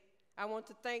lastly, I want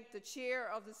to thank the chair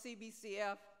of the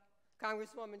CBCF,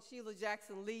 Congresswoman Sheila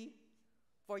Jackson Lee,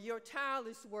 for your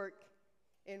tireless work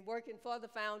in working for the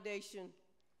foundation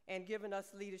and giving us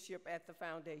leadership at the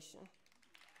foundation.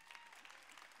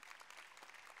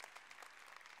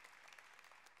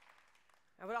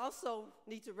 I would also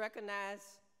need to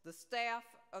recognize the staff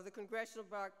of the Congressional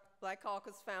Black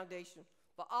Caucus Foundation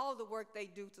for all the work they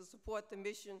do to support the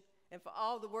mission and for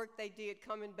all the work they did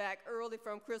coming back early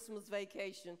from Christmas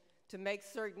vacation to make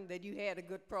certain that you had a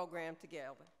good program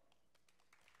together.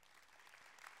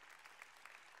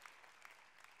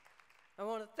 I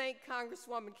want to thank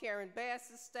Congresswoman Karen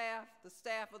Bass's staff, the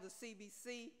staff of the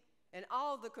CBC, and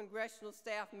all the congressional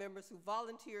staff members who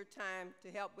volunteered time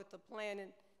to help with the planning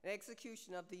and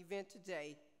execution of the event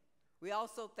today. We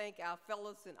also thank our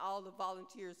fellows and all the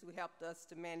volunteers who helped us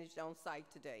to manage on site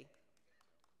today.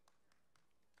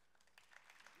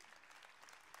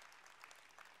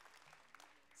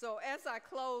 So as I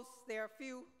close, there are a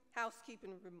few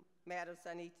housekeeping matters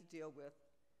I need to deal with.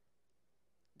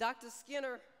 Dr.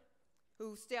 Skinner,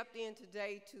 who stepped in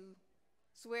today to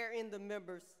swear in the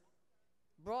members,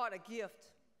 brought a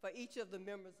gift for each of the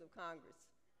members of Congress.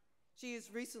 She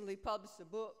has recently published a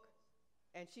book,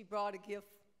 and she brought a gift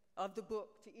of the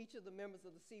book to each of the members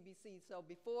of the CBC. So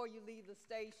before you leave the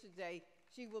stage today,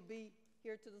 she will be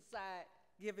here to the side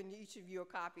giving each of you a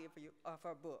copy of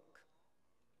her book.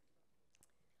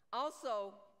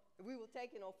 Also, we will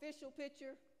take an official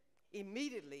picture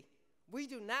immediately. We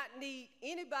do not need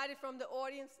anybody from the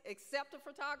audience except the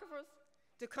photographers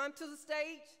to come to the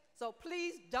stage, so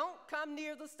please don't come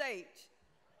near the stage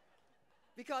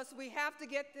because we have to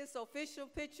get this official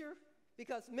picture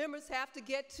because members have to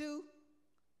get to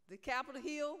the Capitol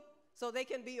Hill so they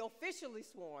can be officially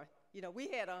sworn. You know, we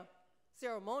had a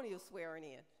ceremonial swearing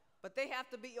in, but they have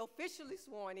to be officially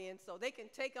sworn in so they can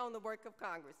take on the work of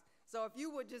Congress. So if you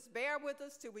would just bear with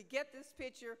us till we get this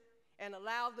picture and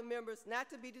allow the members not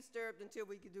to be disturbed until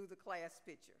we can do the class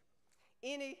picture.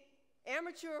 Any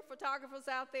amateur photographers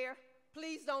out there,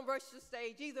 please don't rush the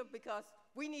stage either because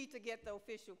we need to get the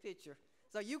official picture.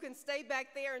 So you can stay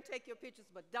back there and take your pictures,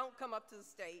 but don't come up to the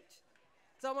stage.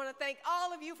 So I want to thank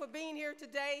all of you for being here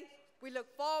today. We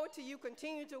look forward to you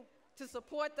continuing to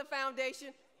support the foundation,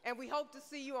 and we hope to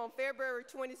see you on February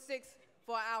 26th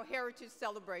for our Heritage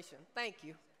Celebration. Thank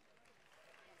you.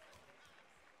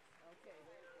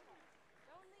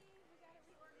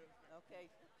 Okay,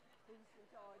 who's in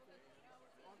charge of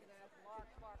organizing? Mark.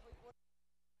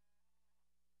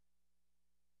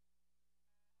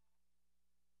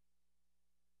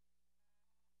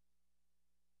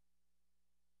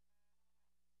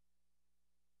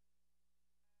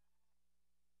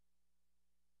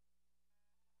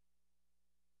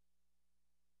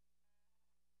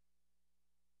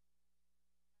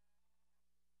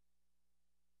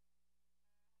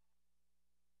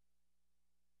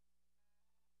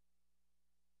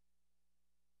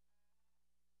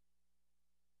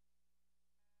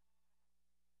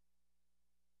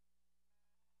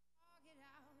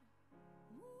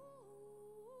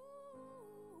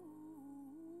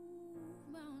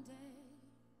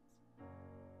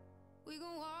 We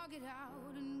gon' walk it out.